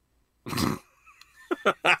byline.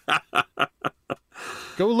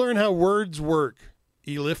 Go learn how words work,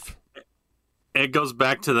 Elif. It goes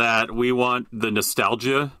back to that. We want the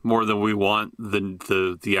nostalgia more than we want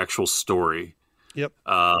the actual story. Yep.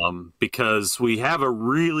 Because we have a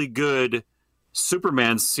really good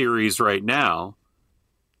Superman series right now,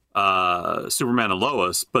 Superman and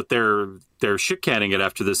Lois, but they're shit-canning it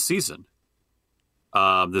after this season.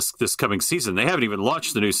 This coming season. They haven't even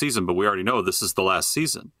launched the new season, but we already know this is the last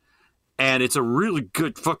season. And it's a really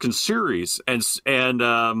good fucking series. And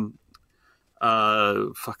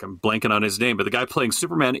fucking blanking on his name, but the guy playing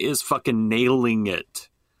Superman is fucking nailing it.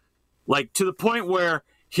 Like, to the point where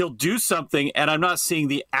he'll do something and I'm not seeing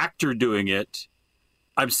the actor doing it.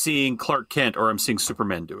 I'm seeing Clark Kent or I'm seeing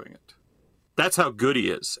Superman doing it. That's how good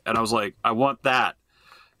he is. And I was like, I want that.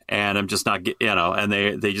 And I'm just not, and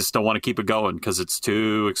they just don't want to keep it going because it's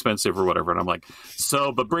too expensive or whatever. And I'm like,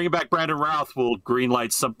 but bringing back Brandon Routh will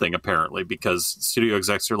greenlight something apparently, because studio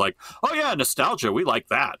execs are like, oh yeah, nostalgia. We like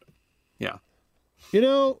that. Yeah.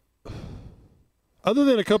 Other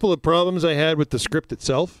than a couple of problems I had with the script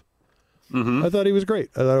itself, I thought he was great.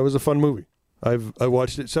 I thought it was a fun movie. I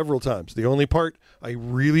watched it several times. The only part I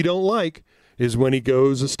really don't like is when he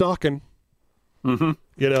goes a-stalking. And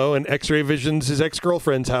X-ray visions his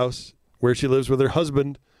ex-girlfriend's house where she lives with her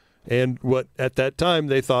husband and what at that time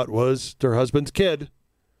they thought was her husband's kid.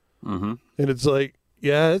 And it's like,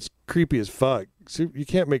 yeah, it's creepy as fuck. You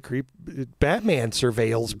can't make Batman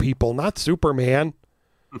surveils people, not Superman.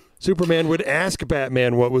 Superman would ask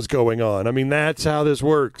Batman what was going on. I mean, that's how this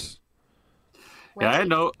works. Yeah,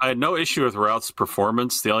 I had no issue with Routh's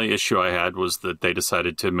performance. The only issue I had was that they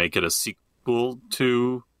decided to make it a sequel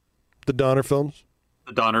to the Donner films.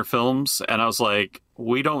 And I was like,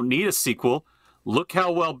 we don't need a sequel. Look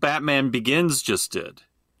how well Batman Begins just did.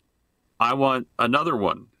 I want another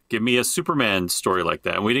one. Give me a Superman story like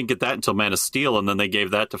that. And we didn't get that until Man of Steel, and then they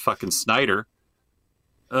gave that to fucking Snyder.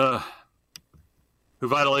 Who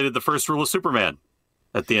violated the first rule of Superman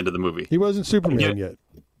at the end of the movie. He wasn't Superman yet.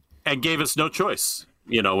 And gave us no choice,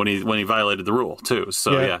 when he violated the rule, too.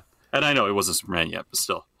 So, yeah. And I know he wasn't Superman yet, but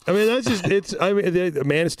still. I mean, that's just,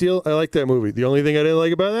 Man of Steel, I like that movie. The only thing I didn't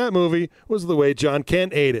like about that movie was the way John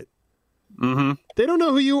Kent ate it. They don't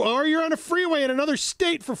know who you are. You're on a freeway in another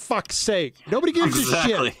state, for fuck's sake. Nobody gives a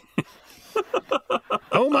shit.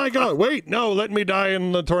 Oh, my God. Wait, no, let me die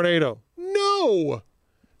in the tornado. No.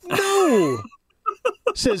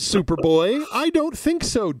 Says Superboy. I don't think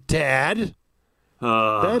so, Dad.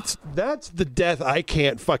 That's the death I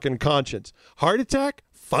can't fucking conscience. Heart attack?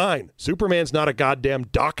 Fine. Superman's not a goddamn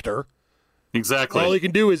doctor. Exactly. All he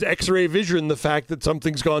can do is X-ray vision the fact that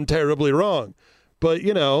something's gone terribly wrong. But,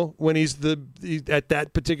 when he's at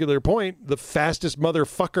that particular point, the fastest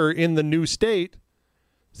motherfucker in the new state,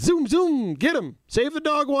 zoom, zoom, get him. Save the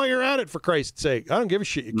dog while you're at it, for Christ's sake. I don't give a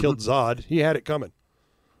shit you killed Zod. He had it coming.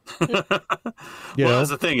 That's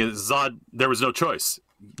the thing, is Zod, there was no choice.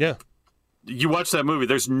 Yeah. You watch that movie,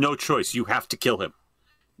 there's no choice. You have to kill him.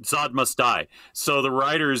 Zod must die. So the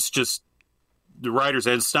writers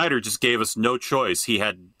and Snyder just gave us no choice. He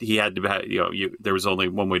had to, there was only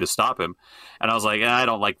one way to stop him. And I was like, I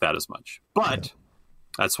don't like that as much. But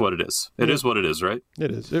that's what it is. It is what it is, right? It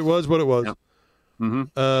is. It was what it was. Yep.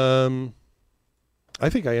 I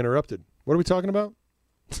think I interrupted. What are we talking about?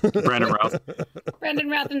 Brandon Routh. Brandon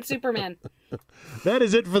Routh and Superman. That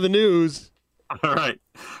is it for the news. All right.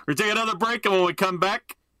 We're taking another break, and when we come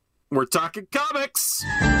back, we're talking comics.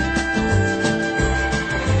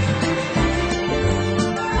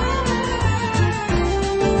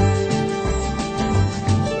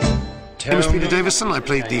 My name is Peter Davison. I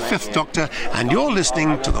played the Fifth Doctor, and you're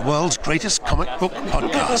listening to the world's greatest comic book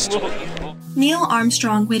podcast. Neil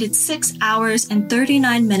Armstrong waited 6 hours and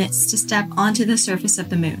 39 minutes to step onto the surface of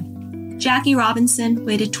the moon. Jackie Robinson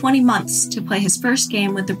waited 20 months to play his first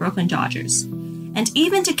game with the Brooklyn Dodgers. And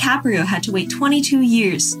even DiCaprio had to wait 22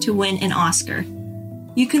 years to win an Oscar.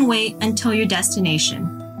 You can wait until your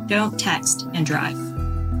destination. Don't text and drive.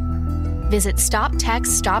 Visit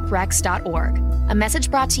StopTextStopWrecks.org. A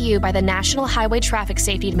message brought to you by the National Highway Traffic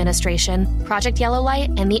Safety Administration, Project Yellow Light,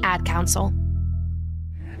 and the Ad Council.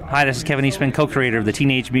 Hi, this is Kevin Eastman, co-creator of the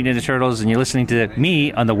Teenage Mutant Ninja Turtles, and you're listening to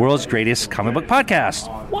me on the world's greatest comic book podcast.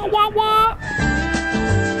 Wah, wah, wah!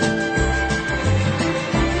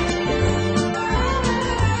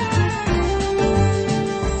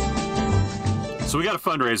 So we got a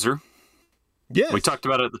fundraiser. Yes. We talked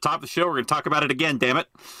about it at the top of the show. We're going to talk about it again, damn it.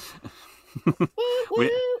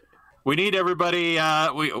 we need everybody.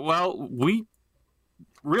 We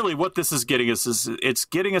really, what this is getting us is it's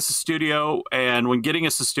getting us a studio, and when getting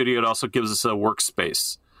us a studio, it also gives us a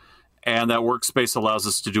workspace, and that workspace allows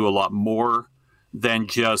us to do a lot more than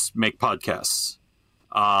just make podcasts.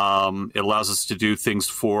 It allows us to do things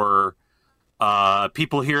for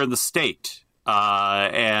people here in the state,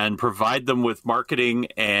 and provide them with marketing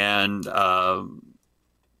and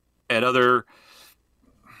other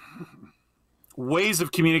ways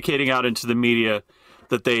of communicating out into the media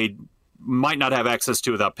that they might not have access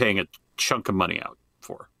to without paying a chunk of money out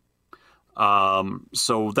for.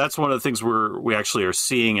 So that's one of the things we actually are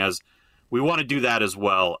seeing as we want to do that, as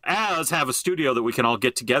well as have a studio that we can all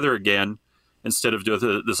get together again instead of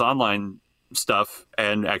do this online stuff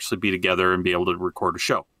and actually be together and be able to record a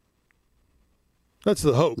show. That's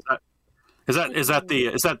the hope. Is that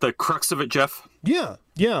the crux of it, Jeff? Yeah.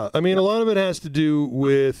 I mean, a lot of it has to do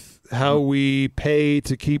with how we pay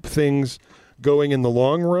to keep things going in the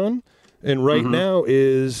long run. And right now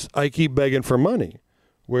is I keep begging for money.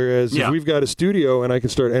 Whereas if we've got a studio and I can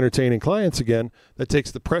start entertaining clients again, that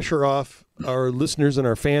takes the pressure off our listeners and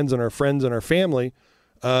our fans and our friends and our family,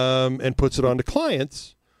 and puts it onto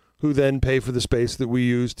clients who then pay for the space that we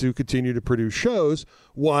use to continue to produce shows,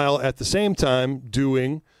 while at the same time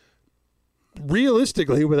doing,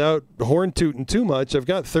 realistically, without horn tooting too much, I've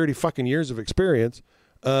got 30 fucking years of experience,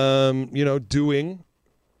 doing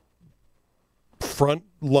front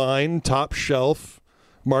line, top shelf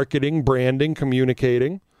marketing, branding,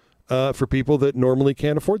 communicating for people that normally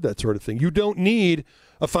can't afford that sort of thing. You don't need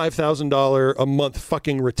a $5,000 a month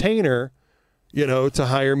fucking retainer, to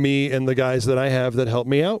hire me and the guys that I have that help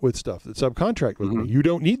me out with stuff, that subcontract with me. You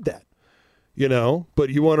don't need that, but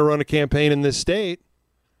you want to run a campaign in this state,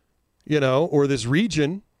 or this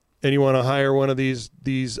region, and you want to hire one of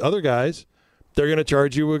these other guys, they're going to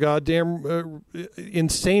charge you a goddamn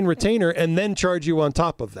insane retainer and then charge you on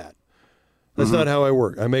top of that. That's not how I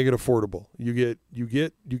work. I make it affordable. You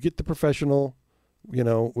get the professional,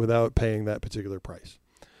 without paying that particular price.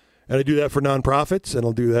 And I do that for nonprofits, and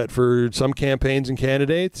I'll do that for some campaigns and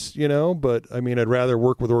candidates, but I mean, I'd rather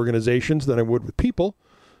work with organizations than I would with people.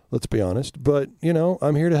 Let's be honest. But,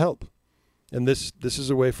 I'm here to help. And this is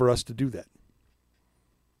a way for us to do that.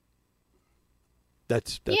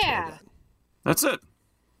 That's yeah. That's it.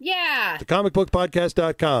 Yeah.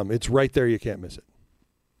 Thecomicbookpodcast.com. It's right there. You can't miss it.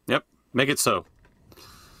 Yep. Make it so.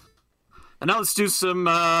 And now let's do some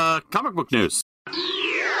comic book news.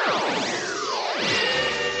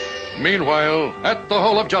 Meanwhile, at the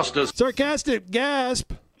Hall of Justice. Sarcastic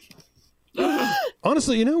gasp.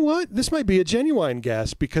 Honestly, you know what? This might be a genuine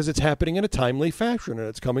gasp because it's happening in a timely fashion and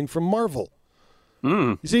it's coming from Marvel.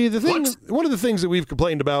 You see, one of the things that we've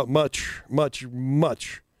complained about much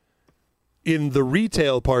in the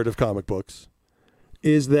retail part of comic books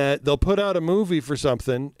is that they'll put out a movie for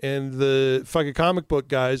something and the fucking comic book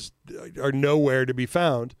guys are nowhere to be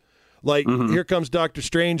found. Like, here comes Doctor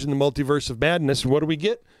Strange in the Multiverse of Madness, and what do we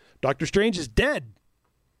get? Doctor Strange is dead.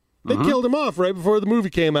 They killed him off right before the movie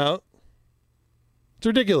came out. It's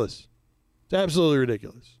ridiculous. It's absolutely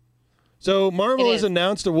ridiculous. So Marvel has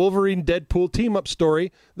announced a Wolverine-Deadpool team-up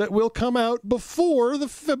story that will come out before the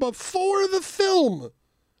film. What?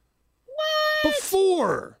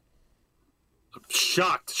 Before.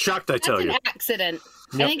 Shocked, I tell you. That's an accident.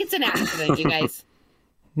 Yep. I think it's an accident, you guys.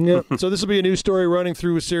 Yeah. So this will be a new story running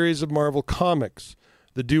through a series of Marvel comics.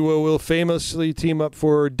 The duo will famously team up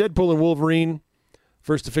for Deadpool and Wolverine,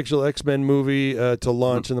 first official X-Men movie to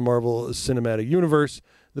launch in the Marvel Cinematic Universe.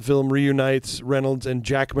 The film reunites Reynolds and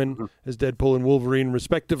Jackman as Deadpool and Wolverine,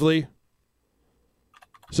 respectively.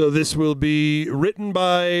 So this will be written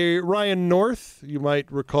by Ryan North. You might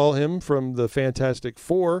recall him from the Fantastic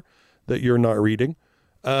Four that you're not reading.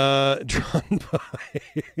 Drawn by...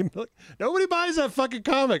 Nobody buys that fucking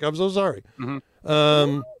comic. I'm so sorry.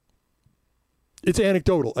 It's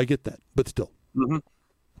anecdotal. I get that, but still. Mm-hmm.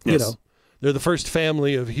 Yes. You know, they're the first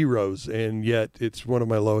family of heroes, and yet it's one of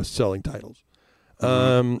my lowest selling titles.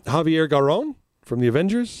 Javier Garron from the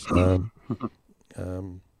Avengers.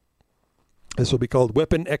 This will be called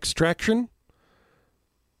Weapon Extraction.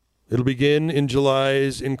 It'll begin in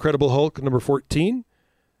July's Incredible Hulk number 14.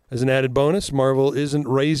 As an added bonus, Marvel isn't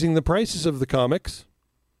raising the prices of the comics.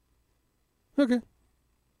 Okay.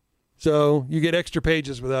 So you get extra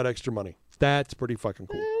pages without extra money. That's pretty fucking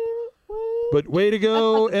cool. But way to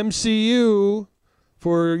go, MCU,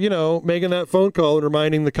 for, you know, making that phone call and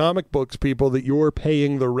reminding the comic books people that you're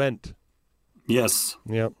paying the rent. Yes.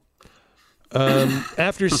 Yep.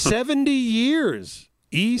 After 70 years,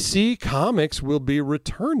 EC Comics will be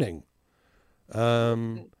returning.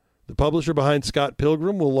 The publisher behind Scott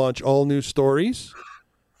Pilgrim will launch all new stories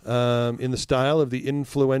in the style of the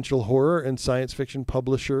influential horror and science fiction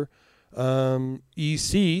publisher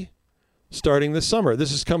EC starting this summer.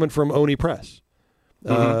 This is coming from Oni Press.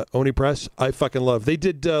 Oni Press, I fucking love. They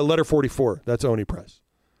did Letter 44. That's Oni Press.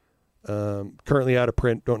 Currently out of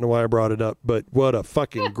print. Don't know why I brought it up, but what a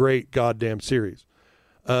fucking great goddamn series.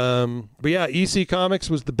 But yeah, EC Comics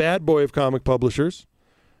was the bad boy of comic publishers.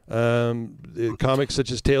 Comics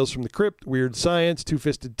such as Tales from the Crypt, Weird Science,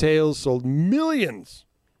 Two-Fisted Tales sold millions.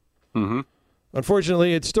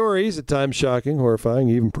 Unfortunately, its stories, at times shocking, horrifying,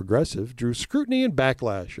 even progressive, drew scrutiny and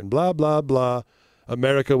backlash, and blah, blah, blah.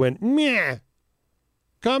 America went, meh.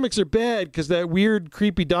 Comics are bad because that weird,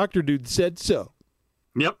 creepy doctor dude said so.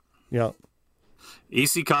 Yep. Yeah.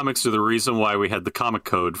 EC Comics are the reason why we had the comic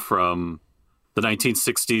code from the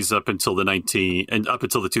 1960s up until the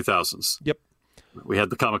 2000s. Yep. We had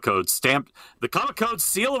the comic code stamped, the comic code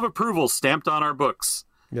seal of approval stamped on our books.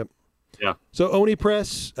 Yep. Yeah. So Oni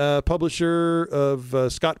Press, publisher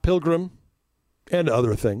of Scott Pilgrim and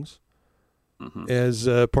other things, has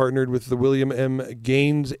partnered with the William M.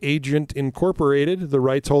 Gaines Agent Incorporated, the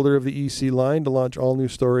rights holder of the EC line, to launch all new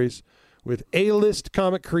stories with A-list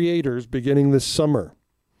comic creators beginning this summer.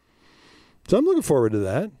 So I'm looking forward to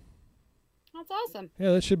that. That's awesome.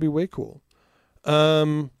 Yeah, that should be way cool.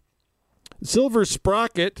 Silver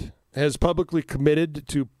Sprocket has publicly committed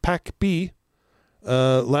to Pac B.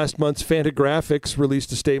 Last month's Fantagraphics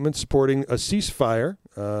released a statement supporting a ceasefire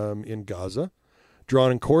in Gaza.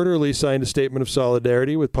 Drawn and Quarterly signed a statement of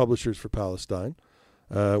solidarity with Publishers for Palestine,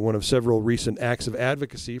 one of several recent acts of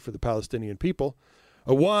advocacy for the Palestinian people.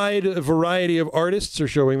 A wide variety of artists are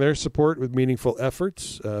showing their support with meaningful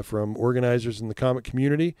efforts from organizers in the comic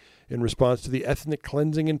community in response to the ethnic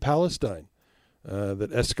cleansing in Palestine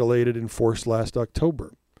that escalated in force last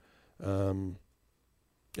October.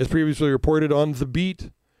 As previously reported on The Beat,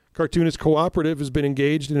 Cartoonist Cooperative has been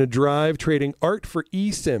engaged in a drive trading art for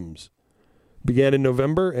eSIMs. Began in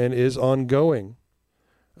November and is ongoing.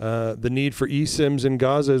 The need for eSIMs in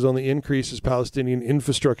Gaza has only increased as Palestinian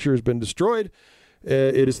infrastructure has been destroyed.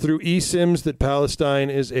 It is through eSIMs that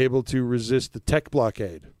Palestine is able to resist the tech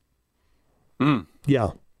blockade.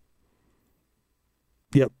 Yeah.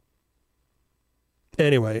 Yep.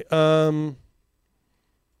 Anyway,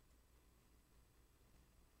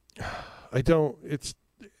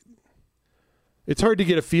 it's hard to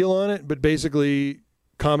get a feel on it, but basically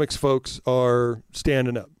comics folks are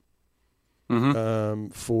standing up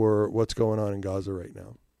for what's going on in Gaza right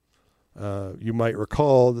now. You might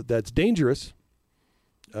recall that that's dangerous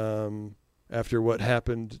after what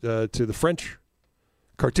happened to the French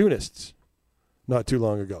cartoonists not too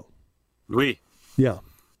long ago. Oui. Yeah.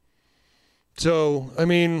 So, I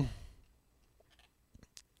mean,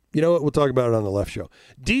 you know what? We'll talk about it on the left show.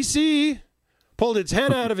 DC pulled its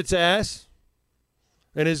head out of its ass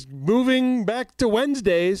and is moving back to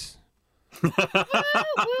Wednesdays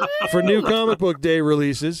for new comic book day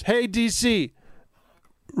releases. Hey, DC.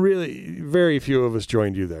 Really, very few of us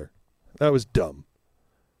joined you there. That was dumb.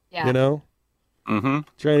 Yeah. You know?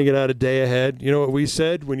 Trying to get out a day ahead. You know what we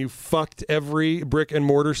said when you fucked every brick and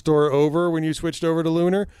mortar store over when you switched over to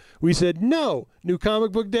Lunar? We said, no, new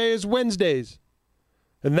comic book day is Wednesdays.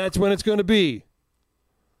 And that's when it's going to be.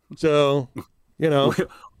 So, you know.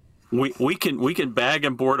 We can bag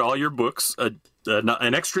and board all your books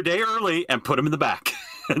an extra day early and put them in the back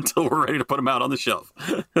until we're ready to put them out on the shelf.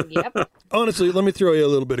 Yep. Honestly, let me throw you a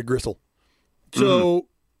little bit of gristle. So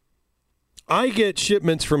I get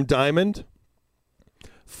shipments from Diamond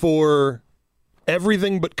for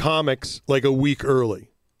everything but comics like a week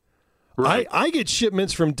early. Right. I get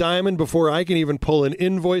shipments from Diamond before I can even pull an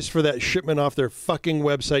invoice for that shipment off their fucking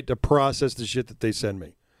website to process the shit that they send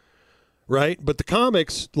me. Right? But the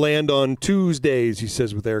comics land on Tuesdays, he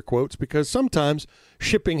says with air quotes, because sometimes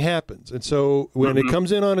shipping happens. And so when it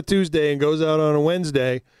comes in on a Tuesday and goes out on a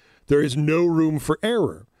Wednesday, There is no room for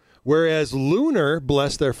error. Whereas Lunar,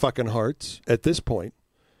 bless their fucking hearts, at this point,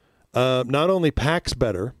 not only packs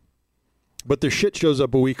better, but their shit shows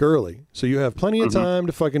up a week early. So you have plenty of time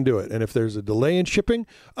to fucking do it. And if there's a delay in shipping,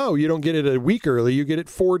 you don't get it a week early. You get it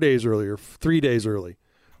 4 days early or 3 days early,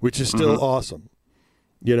 which is still awesome.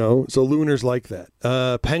 You know, so Lunar's like that.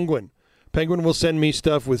 Penguin will send me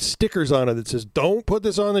stuff with stickers on it that says, don't put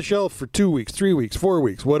this on the shelf for 2 weeks, 3 weeks, 4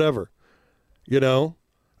 weeks, whatever. You know?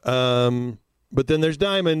 But then there's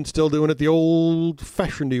Diamond still doing it the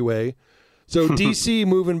old-fashioned way. So DC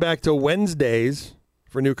moving back to Wednesdays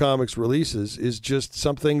for new comics releases is just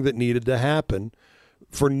something that needed to happen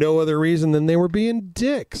for no other reason than they were being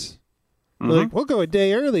dicks. Like, we'll go a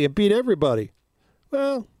day early and beat everybody.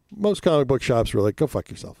 Well, most comic book shops were like, go fuck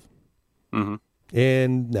yourself.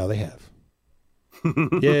 And now they have.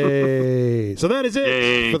 Yay. So that is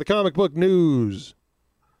it for the comic book news.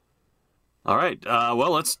 All right.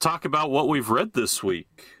 Well, let's talk about what we've read this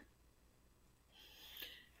week.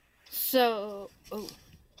 So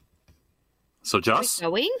Joss?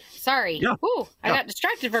 Going? Sorry. Yeah. Ooh, I got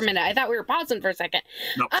distracted for a minute. I thought we were pausing for a second.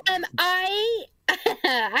 Nope. I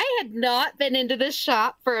had not been into this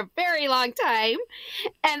shop for a very long time,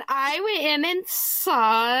 and I went in and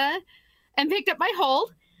saw and picked up my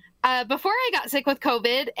hold before I got sick with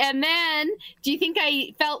COVID. And then, do you think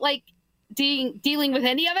I felt like dealing with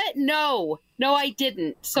any of it? No, I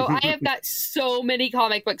didn't. So I have got so many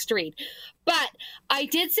comic books to read. But I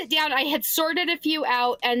did sit down. I had sorted a few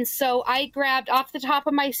out, and so I grabbed off the top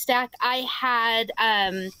of my stack. I had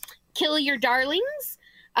Kill Your Darlings,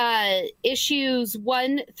 issues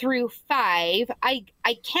 1 through 5. I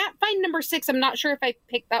can't find number 6. I'm not sure if I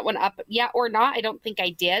picked that one up yet or not. I don't think I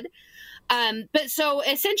did. But so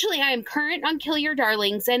essentially, I am current on Kill Your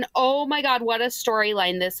Darlings, and oh my God, what a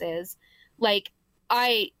storyline this is! Like,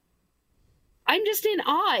 I'm just in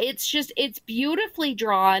awe. It's beautifully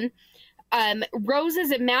drawn.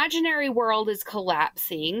 Rose's imaginary world is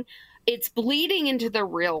collapsing. It's bleeding into the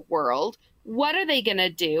real world. What are they going to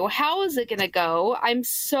do? How is it going to go? I'm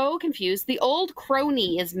so confused. The old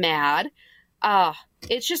crony is mad.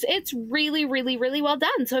 It's really, really, really well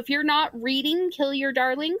done. So if you're not reading Kill Your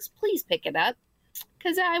Darlings, please pick it up,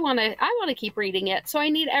 because I want to keep reading it. So I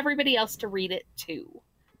need everybody else to read it too.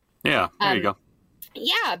 Yeah, there you go.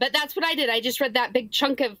 Yeah, but that's what I did. I just read that big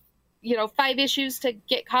chunk of 5 issues to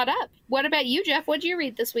get caught up. What about you, Jeff? What did you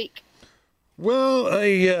read this week? Well,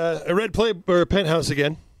 I read Penthouse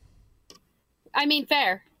again. I mean,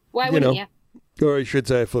 fair. Why wouldn't you? Or I should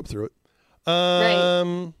say I flipped through it.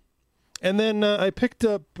 Right. And then I picked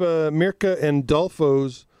up Mirka and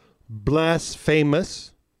Dolfo's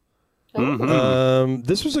Blasphemous.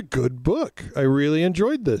 This was a good book. I really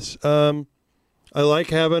enjoyed this. I like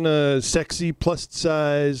having a sexy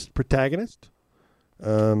plus-sized protagonist.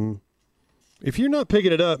 If you're not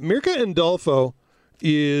picking it up, Mirka and Dolfo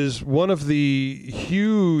is one of the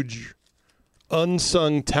huge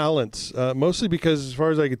unsung talents, mostly because, as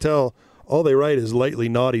far as I could tell, all they write is lightly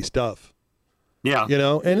naughty stuff. Yeah.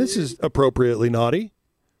 And this is appropriately naughty.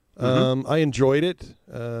 I enjoyed it.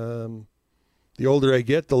 The older I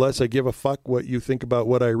get, the less I give a fuck what you think about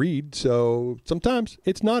what I read. So sometimes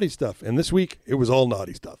it's naughty stuff. And this week, it was all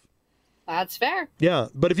naughty stuff. That's fair. Yeah,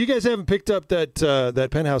 but if you guys haven't picked up that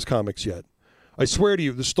Penthouse comics yet, I swear to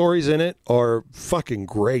you, the stories in it are fucking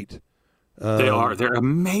great. They are. They're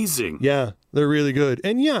amazing. Yeah, they're really good.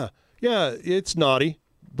 And yeah, it's naughty,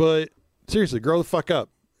 but seriously, grow the fuck up.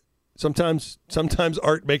 Sometimes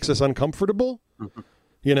art makes us uncomfortable,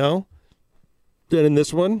 And in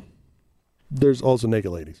this one, there's also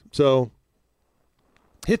naked ladies. So,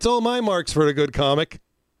 hits all my marks for a good comic.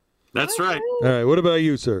 That's right. All right, what about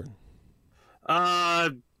you, sir?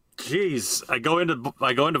 Geez, I go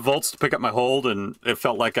into Volts to pick up my hold, and it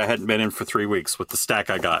felt like I hadn't been in for 3 weeks with the stack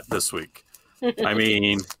I got this week. I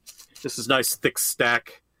mean, this is a nice thick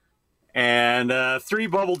stack, and 3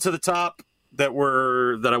 bubbled to the top that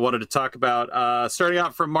I wanted to talk about. Starting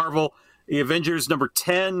out from Marvel, the Avengers number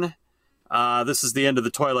 10. This is the end of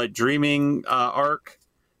the Twilight Dreaming arc,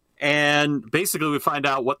 and basically we find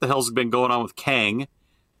out what the hell's been going on with Kang.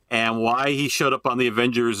 And why he showed up on the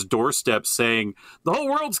Avengers' doorstep saying, the whole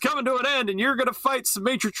world's coming to an end and you're going to fight some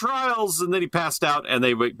major trials. And then he passed out, and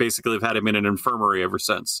they basically have had him in an infirmary ever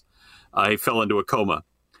since. He fell into a coma.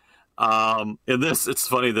 In this, it's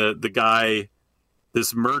funny, the guy,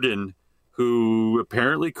 this Murden, who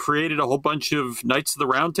apparently created a whole bunch of Knights of the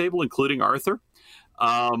Round Table, including Arthur.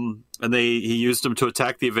 And he used them to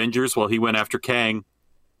attack the Avengers while he went after Kang.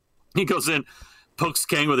 He goes in, pokes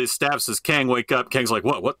Kang with his staff, says, Kang, wake up. Kang's like,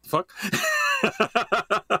 what the fuck?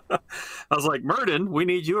 I was like, Murden, we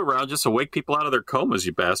need you around just to wake people out of their comas,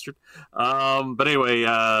 you bastard. But anyway,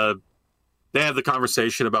 they have the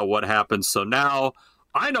conversation about what happened. So now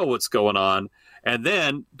I know what's going on. And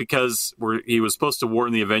then, because he was supposed to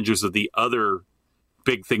warn the Avengers of the other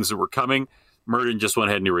big things that were coming, Murden just went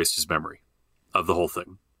ahead and erased his memory of the whole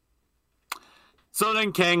thing. So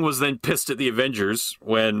then Kang was then pissed at the Avengers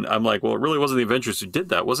when I'm like, well, it really wasn't the Avengers who did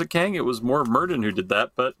that. Was it Kang? It was more Murden who did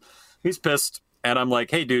that, but he's pissed. And I'm like,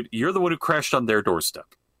 hey, dude, you're the one who crashed on their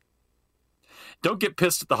doorstep. Don't get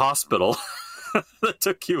pissed at the hospital that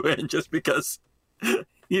took you in just because you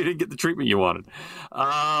didn't get the treatment you wanted.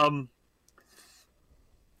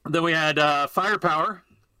 Then we had Firepower,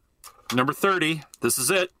 number 30. This is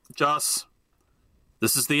it, Joss.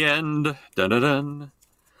 This is the end. Dun-dun-dun.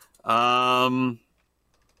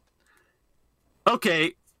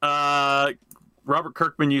 Okay. Robert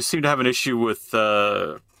Kirkman, you seem to have an issue with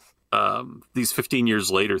these 15 years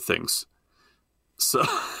later things. So,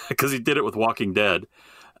 because he did it with Walking Dead.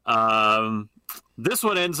 This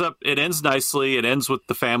one ends nicely. It ends with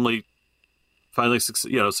the family finally,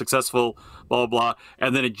 successful, blah, blah, blah.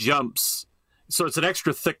 And then it jumps. So it's an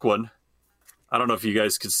extra thick one. I don't know if you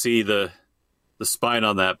guys could see the spine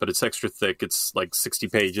on that, but it's extra thick. It's like 60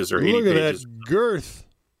 pages or 80 pages. Look at that girth.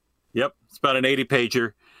 Yep. It's about an 80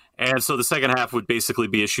 pager. And so the second half would basically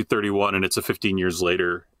be issue 31, and it's a 15 years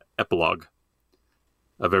later epilogue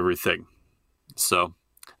of everything. So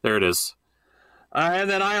there it is. And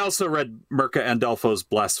then I also read Mirka Andolfo's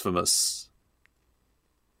Blasphemous.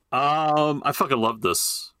 I fucking love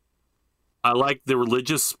this. I like the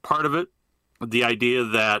religious part of it. The idea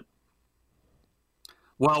that,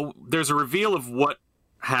 well, there's a reveal of what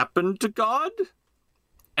happened to God,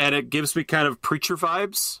 and it gives me kind of preacher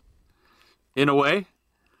vibes in a way.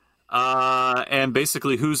 And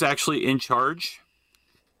basically who's actually in charge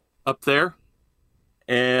up there,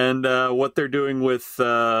 and what they're doing with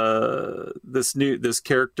this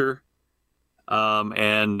character,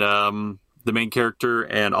 and the main character,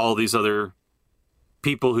 and all these other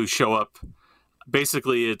people who show up.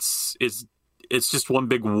 Basically, it's just one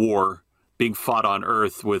big war being fought on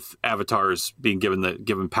Earth with avatars being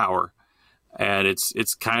given power, and it's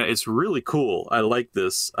really cool. I like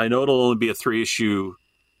this. I know it'll only be a 3-issue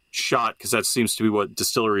shot because that seems to be what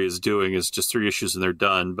Distillery is doing, is just 3 issues and they're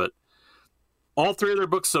done. But all 3 of their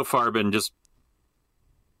books so far have been just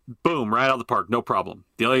boom, right out of the park, no problem.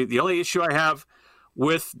 The only issue I have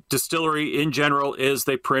with Distillery in general is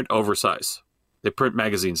they print oversize. They print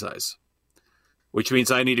magazine size, which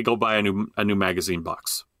means I need to go buy a new magazine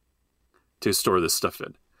box to store this stuff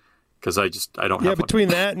in, because I don't have one. Between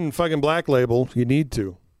that and fucking Black Label, you need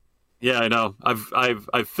to. Yeah, I know.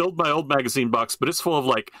 I've filled my old magazine box, but it's full of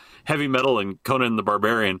like Heavy Metal and Conan the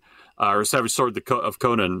Barbarian, or Savage Sword of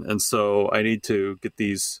Conan, and so I need to get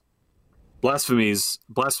these Blasphemous,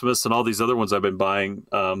 and all these other ones I've been buying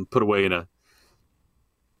put away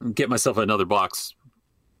get myself another box.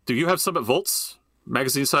 Do you have some at Volts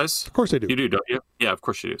magazine size? Of course I do. You do, don't you? Yeah, of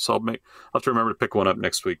course you do. So I'll have to remember to pick one up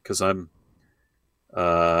next week, because I'm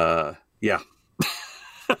yeah.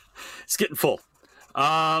 It's getting full.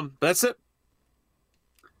 That's it.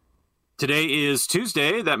 Today is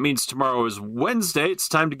Tuesday. That means tomorrow is Wednesday. It's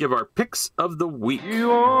time to give our picks of the week.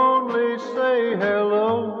 You only say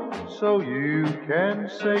hello so you can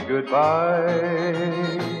say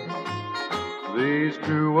goodbye. These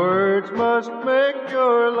 2 words must make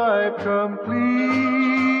your life complete.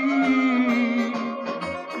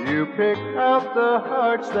 You pick out the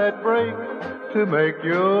hearts that break to make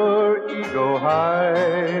your ego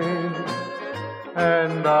high.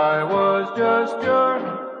 And I was just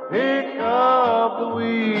your pick of the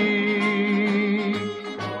week.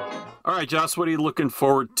 All right, Joss, what are you looking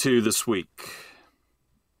forward to this week?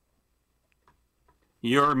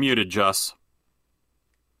 You're muted, Joss.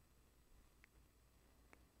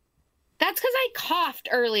 That's because I coughed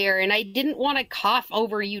earlier, and I didn't want to cough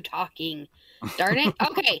over you talking. Darn it.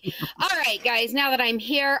 Okay. All right, guys, now that I'm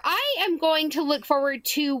here, I am going to look forward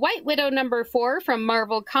to White Widow number 4 from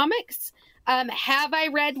Marvel Comics. Have I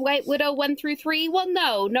read White Widow 1 through 3? Well,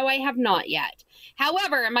 no, I have not yet.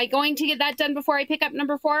 However, am I going to get that done before I pick up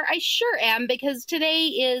number 4? I sure am, because today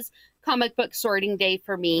is comic book sorting day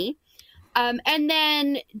for me. And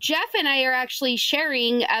then Jeff and I are actually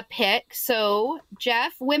sharing a pick. So,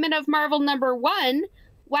 Jeff, Women of Marvel number 1,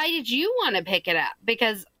 why did you want to pick it up?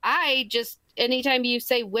 Because anytime you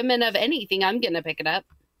say women of anything, I'm going to pick it up.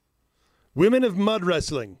 Women of Mud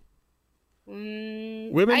Wrestling.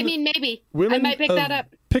 Maybe. I might pick that up.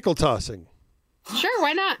 Pickle tossing. Sure,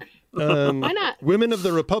 why not? Why not? Women of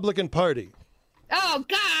the Republican Party. Oh,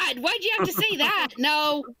 God, why'd you have to say that?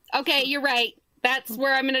 No. Okay, you're right. That's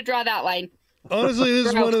where I'm going to draw that line. Honestly, this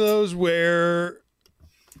is one of those where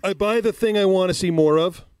I buy the thing I want to see more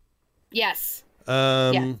of. Yes.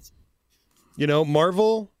 Yes. You know,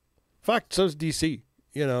 Marvel, fuck, so's DC,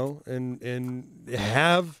 you know, and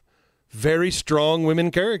have very strong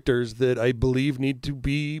women characters that I believe need to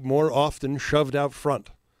be more often shoved out front.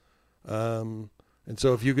 And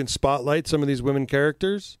so if you can spotlight some of these women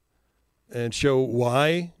characters and show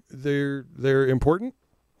why they're important,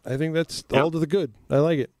 I think that's all to the good. I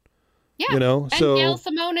like it. Yeah. You know, and so Gail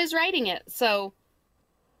Simone is writing it, so.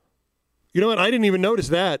 You know what? I didn't even notice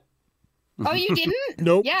that. Oh, you didn't?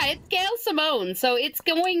 Nope. Yeah, it's Gail Simone, so it's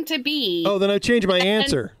going to be. Oh, then I changed my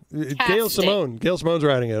answer. Gail Simone. Gail Simone's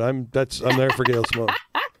writing it. I'm there for Gail Simone.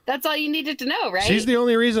 That's all you needed to know, right? She's the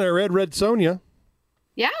only reason I read Red Sonja.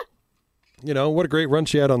 Yeah. You know, what a great run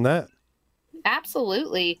she had on that.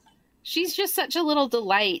 Absolutely. She's just such a little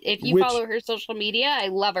delight. If you follow her social media, I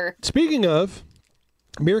love her. Speaking of,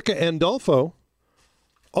 Mirka Andolfo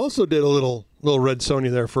also did a little Red Sonja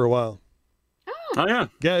there for a while. Oh yeah.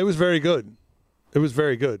 Yeah, it was very good. It was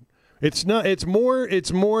very good. It's more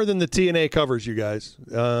than the TNA covers, you guys.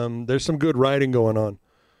 There's some good writing going on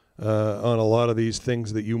a lot of these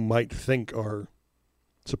things that you might think are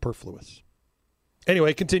superfluous.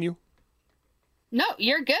 Anyway, continue. No,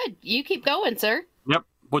 you're good. You keep going, sir. Yep.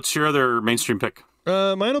 What's your other mainstream pick?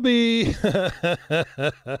 Mine'll be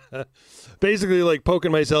basically like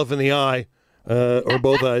poking myself in the eye, or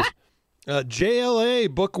both eyes.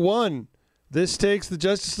 JLA Book 1. This takes the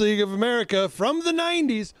Justice League of America from the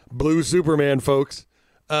 90s, Blue Superman, folks,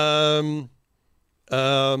 and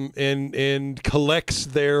collects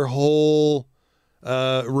their whole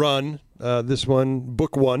run. This one,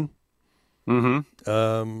 Book 1.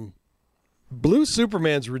 Mm-hmm. Blue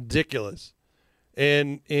Superman's ridiculous.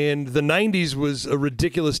 And the 90s was a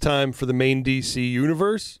ridiculous time for the main DC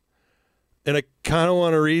universe. And I kind of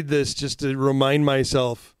want to read this just to remind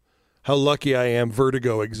myself how lucky I am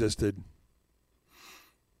Vertigo existed.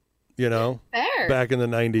 You know, back in the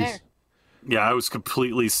 90s. Fair. Yeah, I was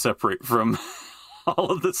completely separate from all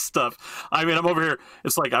of this stuff. I mean, I'm over here.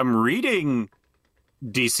 It's like I'm reading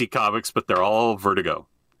DC comics, but they're all Vertigo.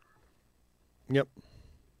 Yep.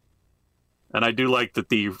 And I do like that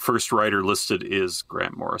the first writer listed is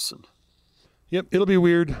Grant Morrison. Yep, it'll be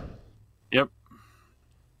weird. Yep.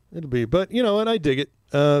 It'll be, but you know what? I dig it.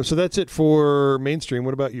 So that's it for mainstream.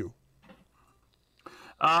 What about you?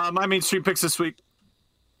 My mainstream picks this week.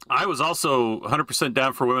 I was also 100%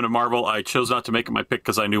 down for Women of Marvel. I chose not to make it my pick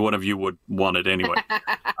because I knew one of you would want it anyway.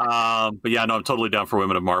 But yeah, no, I'm totally down for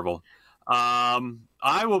Women of Marvel.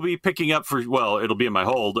 I will be picking up it'll be in my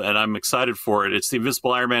hold, and I'm excited for it. It's the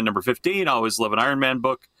Invisible Iron Man number 15. I always love an Iron Man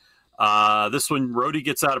book. This one, Rhodey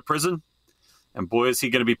gets out of prison, and boy, is he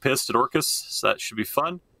going to be pissed at Orcus, so that should be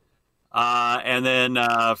fun. And then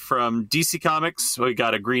from DC Comics, we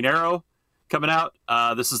got a Green Arrow coming out.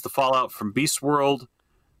 This is the fallout from Beast World.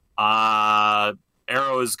 Green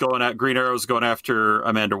Arrow is going after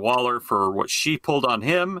Amanda Waller for what she pulled on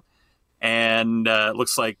him. And it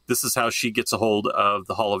looks like this is how she gets a hold of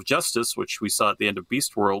the Hall of Justice, which we saw at the end of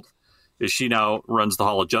Beast World, is she now runs the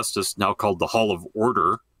Hall of Justice, now called the Hall of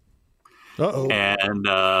Order. Uh-oh. And,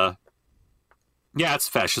 yeah, it's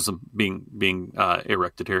fascism being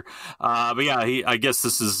erected here. But yeah, I guess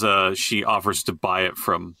this is, she offers to buy it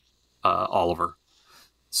from Oliver.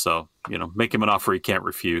 So, you know, make him an offer he can't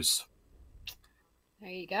refuse. There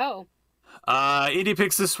you go. Indie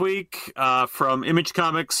picks this week from Image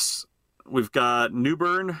Comics. We've got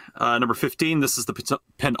Newburn, number 15. This is the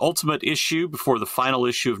penultimate issue before the final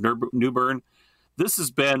issue of Newburn. This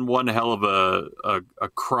has been one hell of a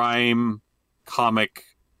crime comic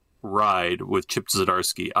ride with Chip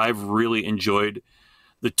Zdarsky. I've really enjoyed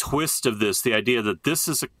the twist of this, the idea that this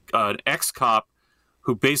is an ex-cop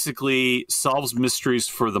who basically solves mysteries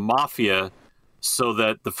for the mafia so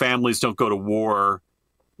that the families don't go to war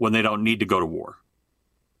when they don't need to go to war.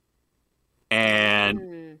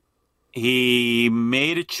 And he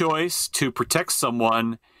made a choice to protect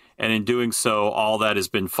someone, and in doing so, all that has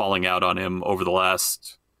been falling out on him over the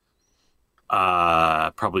last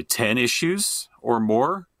probably 10 issues or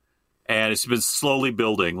more. And it's been slowly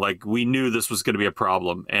building. Like, we knew this was going to be a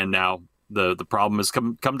problem, and now the problem has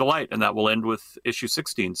come to light, and that will end with issue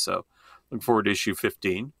 16. So looking forward to issue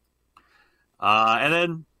 15. And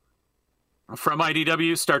then from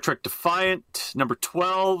IDW, Star Trek Defiant, number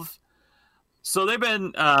 12. So they've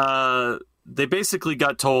been, they basically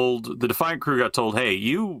got told, the Defiant crew got told, hey,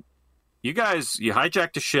 you guys, you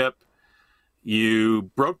hijacked a ship,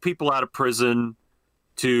 you broke people out of prison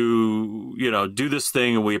to, do this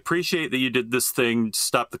thing, and we appreciate that you did this thing to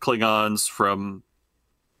stop the Klingons from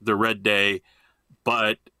the Red Day,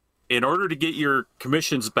 but in order to get your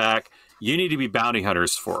commissions back, you need to be bounty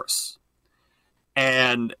hunters for us.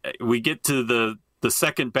 And we get to the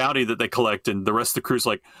second bounty that they collect, and the rest of the crew's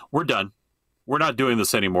like, we're done. We're not doing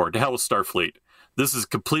this anymore. To hell with Starfleet. This is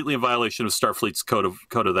completely in violation of Starfleet's code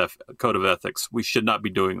of ethics. We should not be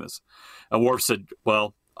doing this. And Worf said,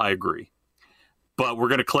 well, I agree. But we're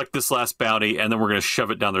going to collect this last bounty, and then we're going to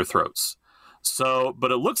shove it down their throats. So,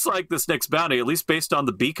 but it looks like this next bounty, at least based on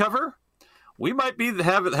the B cover, we might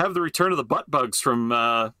have the return of the butt bugs from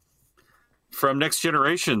Next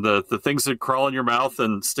Generation, the things that crawl in your mouth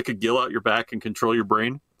and stick a gill out your back and control your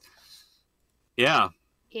brain. Yeah.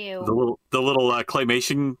 Ew. The little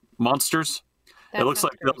claymation monsters. That it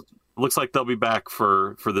looks like they'll be back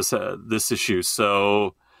for this issue.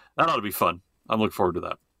 So that ought to be fun. I'm looking forward to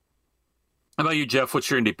that. How about you, Jeff?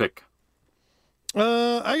 What's your indie pick?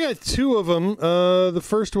 I got two of them. The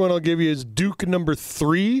first one I'll give you is Duke number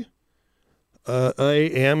 3. I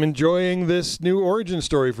am enjoying this new origin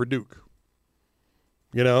story for Duke.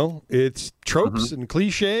 It's tropes and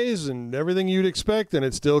cliches and everything you'd expect, and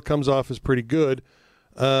it still comes off as pretty good.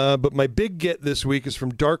 But my big get this week is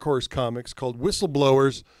from Dark Horse Comics called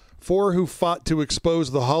Whistleblowers, 4 Who Fought to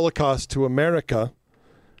Expose the Holocaust to America.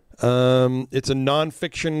 It's a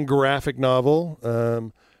nonfiction graphic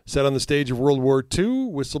novel set on the stage of World War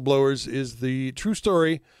II. Whistleblowers is the true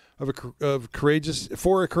story of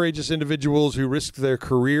four courageous individuals who risked their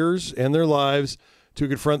careers and their lives to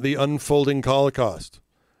confront the unfolding Holocaust.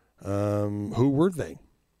 Who were they?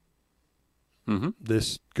 Mm-hmm.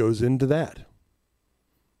 This goes into that.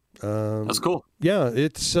 That's cool. Yeah,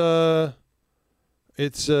 it's by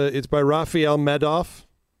Raphael Madoff,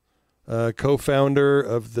 co-founder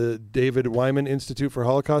of the David Wyman Institute for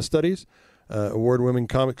Holocaust Studies. Award-winning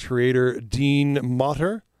comics creator Dean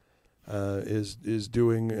Motter is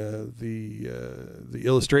doing the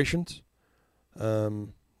illustrations.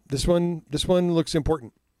 This one looks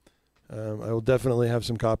important. I will definitely have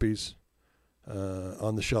some copies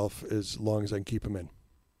on the shelf as long as I can keep them in.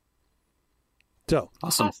 So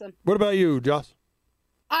awesome. What about you, Joss?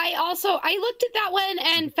 I looked at that one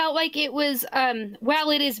and felt like it was,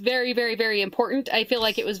 while it is very, very, very important, I feel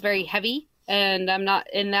like it was very heavy, and I'm not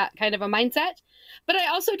in that kind of a mindset. But I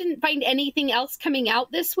also didn't find anything else coming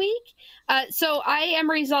out this week. So I am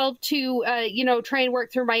resolved to, try and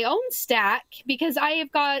work through my own stack, because I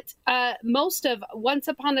have got most of Once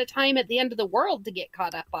Upon a Time at the End of the World to get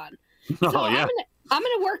caught up on. So yeah. I'm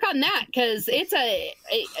going to work on that, because it's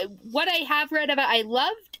what I have read of it I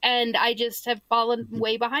loved, and I just have fallen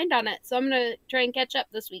way behind on it. So I'm going to try and catch up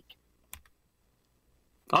this week.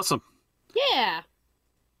 Awesome. Yeah.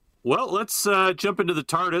 Well, let's jump into the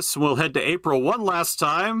TARDIS. We'll head to April one last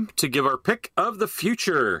time to give our pick of the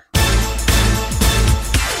future.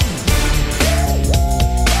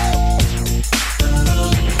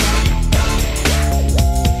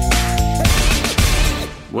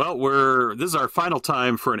 Well, this is our final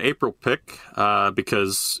time for an April pick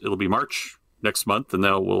because it'll be March next month, and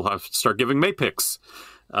then we'll have to start giving May picks.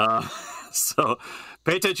 So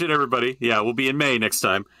pay attention, everybody. Yeah, we'll be in May next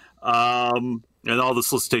time. And all the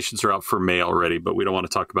solicitations are out for May already, but we don't want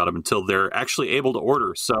to talk about them until they're actually able to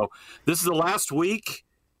order. So this is the last week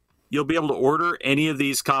you'll be able to order any of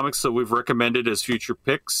these comics that we've recommended as future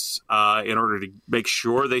picks in order to make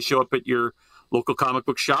sure they show up at your local comic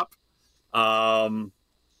book shop.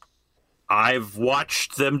 I've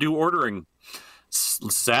watched them do ordering,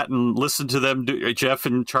 sat and listened to them Jeff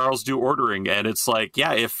and Charles do ordering, and it's like,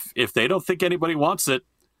 yeah, if they don't think anybody wants it,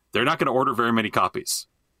 they're not going to order very many copies.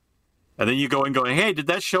 And then you go and going, hey, did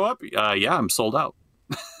that show up? Yeah, I'm sold out.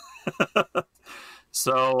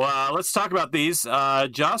 So let's talk about these.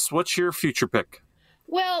 Joss, what's your future pick?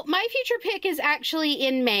 Well, my future pick is actually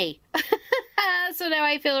in May. So now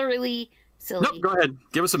I feel really silly. Nope, go ahead.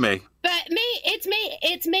 Give us a May. But it's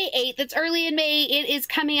May 8th. It's early in May. It is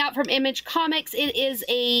coming out from Image Comics. It is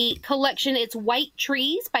a collection. It's White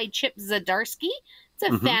Trees by Chip Zdarsky. It's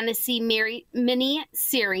a fantasy mini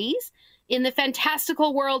series. In the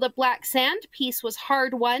fantastical world of Black Sand, peace was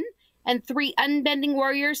hard won, and 3 unbending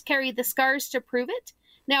warriors carry the scars to prove it.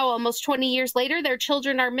 Now, almost 20 years later, their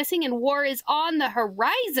children are missing and war is on the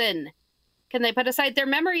horizon. Can they put aside their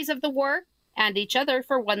memories of the war and each other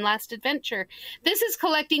for one last adventure? This is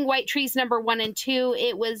collecting White Trees number 1 and 2.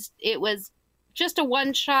 It was just a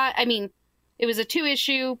one-shot. I mean, it was a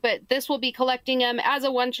 2-issue, but this will be collecting them as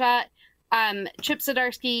a one-shot. Chip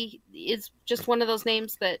Zdarsky is just one of those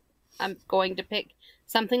names that I'm going to pick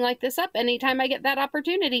something like this up anytime I get that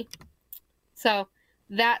opportunity. So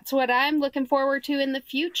that's what I'm looking forward to in the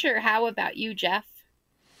future. How about you, Jeff?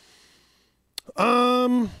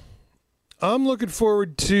 I'm looking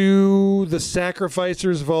forward to The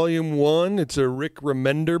Sacrificers Volume 1. It's a Rick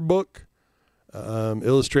Remender book,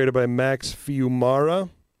 illustrated by Max Fiumara.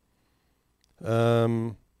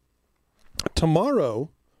 Tomorrow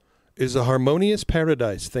is a harmonious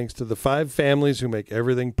paradise thanks to the 5 families who make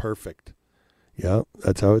everything perfect. Yeah,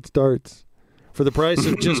 that's how it starts. For the price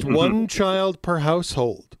of just 1 child per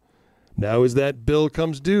household. Now as that bill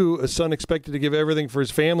comes due, a son expected to give everything for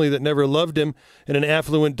his family that never loved him, and an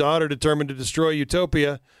affluent daughter determined to destroy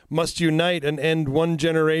utopia, must unite and end one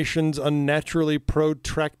generation's unnaturally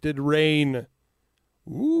protracted reign.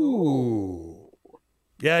 Ooh.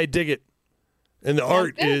 Yeah, I dig it. And the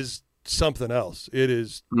art is something else. It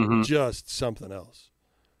is just something else.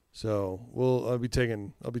 So I'll be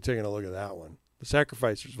taking a look at that one. The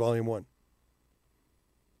Sacrificers, Volume 1.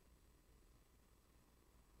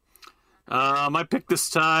 My pick this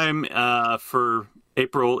time for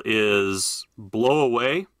April is Blow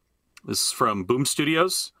Away. This is from Boom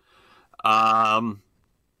Studios.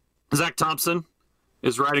 Zach Thompson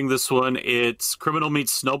is writing this one. It's Criminal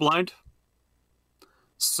meets Snowblind.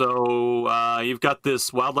 So you've got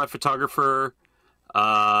this wildlife photographer,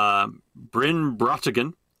 Bryn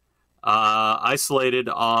Brottigan, isolated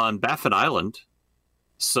on Baffin Island.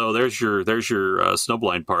 So there's your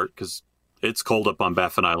snowblind part, because it's cold up on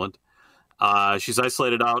Baffin Island. She's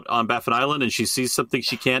isolated out on Baffin Island, and she sees something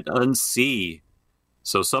she can't unsee.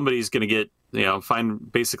 So somebody's going to get,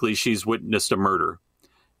 basically she's witnessed a murder.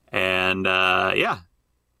 And,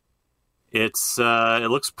 it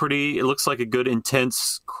looks like a good,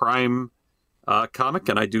 intense crime comic,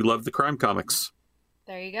 and I do love the crime comics.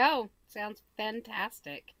 There you go. Sounds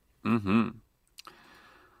fantastic. Mm-hmm.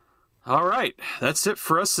 All right. That's it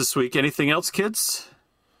for us this week. Anything else, kids?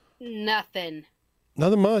 Nothing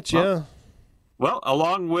much, yeah. Well,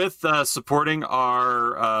 along with supporting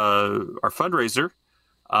our fundraiser,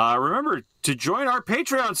 remember to join our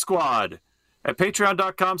Patreon squad at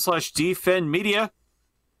patreon.com/defenmedia,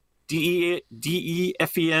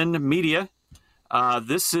 DEFEN media.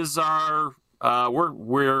 This is our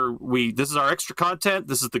this is our extra content.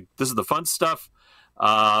 This is the fun stuff.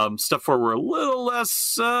 Stuff where we're a little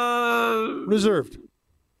less reserved.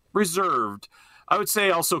 I would say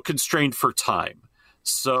also constrained for time.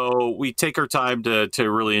 So we take our time to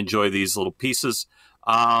really enjoy these little pieces.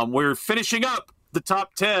 We're finishing up the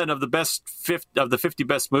top 10 of the 50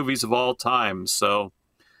 best movies of all time. So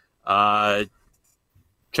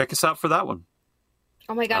check us out for that one.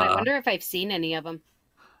 Oh my God, I wonder if I've seen any of them.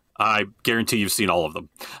 I guarantee you've seen all of them.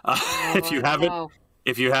 If you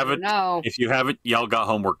haven't, y'all got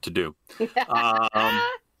homework to do. So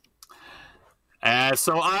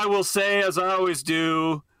I will say, as I always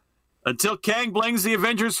do, until Kang blames the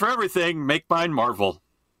Avengers for everything, make mine Marvel.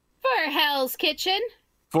 For Hell's Kitchen.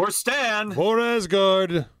 For Stan. For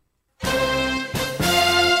Asgard.